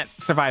can't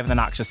survive the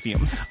noxious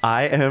fumes.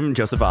 I am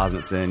Joseph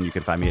Osmundson. You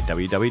can find me at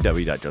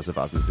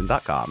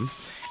www.josephosmundson.com.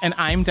 And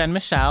I'm Den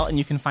Michelle, and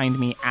you can find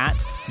me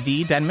at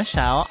the Den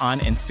Michelle on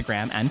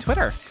Instagram and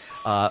Twitter.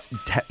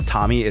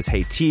 Tommy is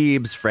Hey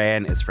Teebs.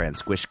 Fran is Fran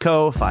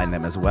Squishco. Find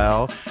them as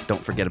well.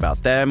 Don't forget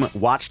about them.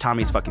 Watch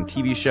Tommy's fucking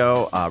TV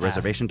show,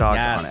 Reservation Dogs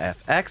on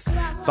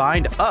FX.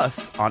 Find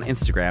us on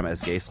Instagram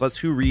as Gay Sluts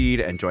Who Read,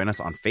 and join us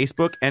on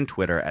Facebook and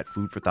Twitter at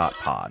Food for Thought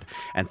Pod.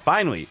 And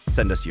finally,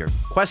 send us your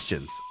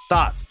questions,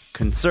 thoughts,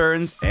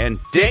 concerns, and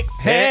dick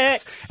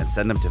pics, and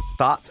send them to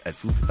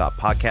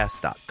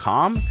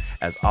thoughts@foodforthoughtpodcast.com.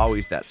 As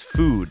always, that's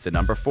food, the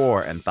number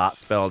 4, and thought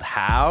spelled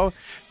how?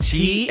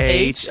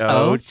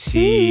 THOT.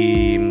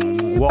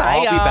 We'll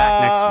all be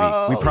back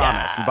next week. We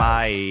promise. Yes.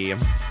 Bye.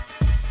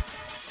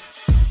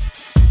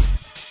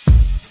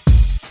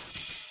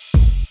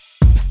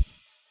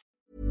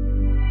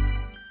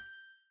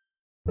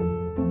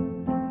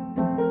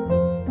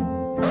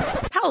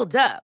 Hold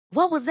up.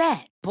 What was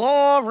that?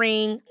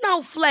 Boring.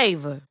 No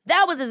flavor.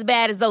 That was as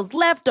bad as those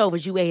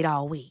leftovers you ate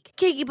all week.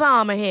 Keke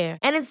Palmer here,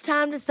 and it's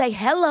time to say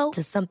hello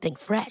to something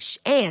fresh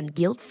and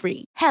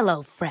guilt-free.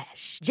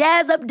 HelloFresh.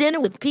 Jazz up dinner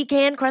with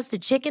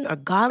pecan-crusted chicken or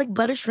garlic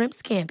butter shrimp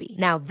scampi.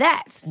 Now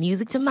that's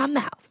music to my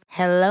mouth.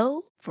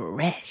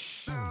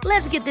 HelloFresh.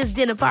 Let's get this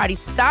dinner party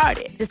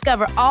started.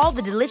 Discover all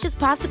the delicious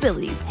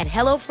possibilities at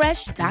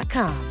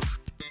HelloFresh.com.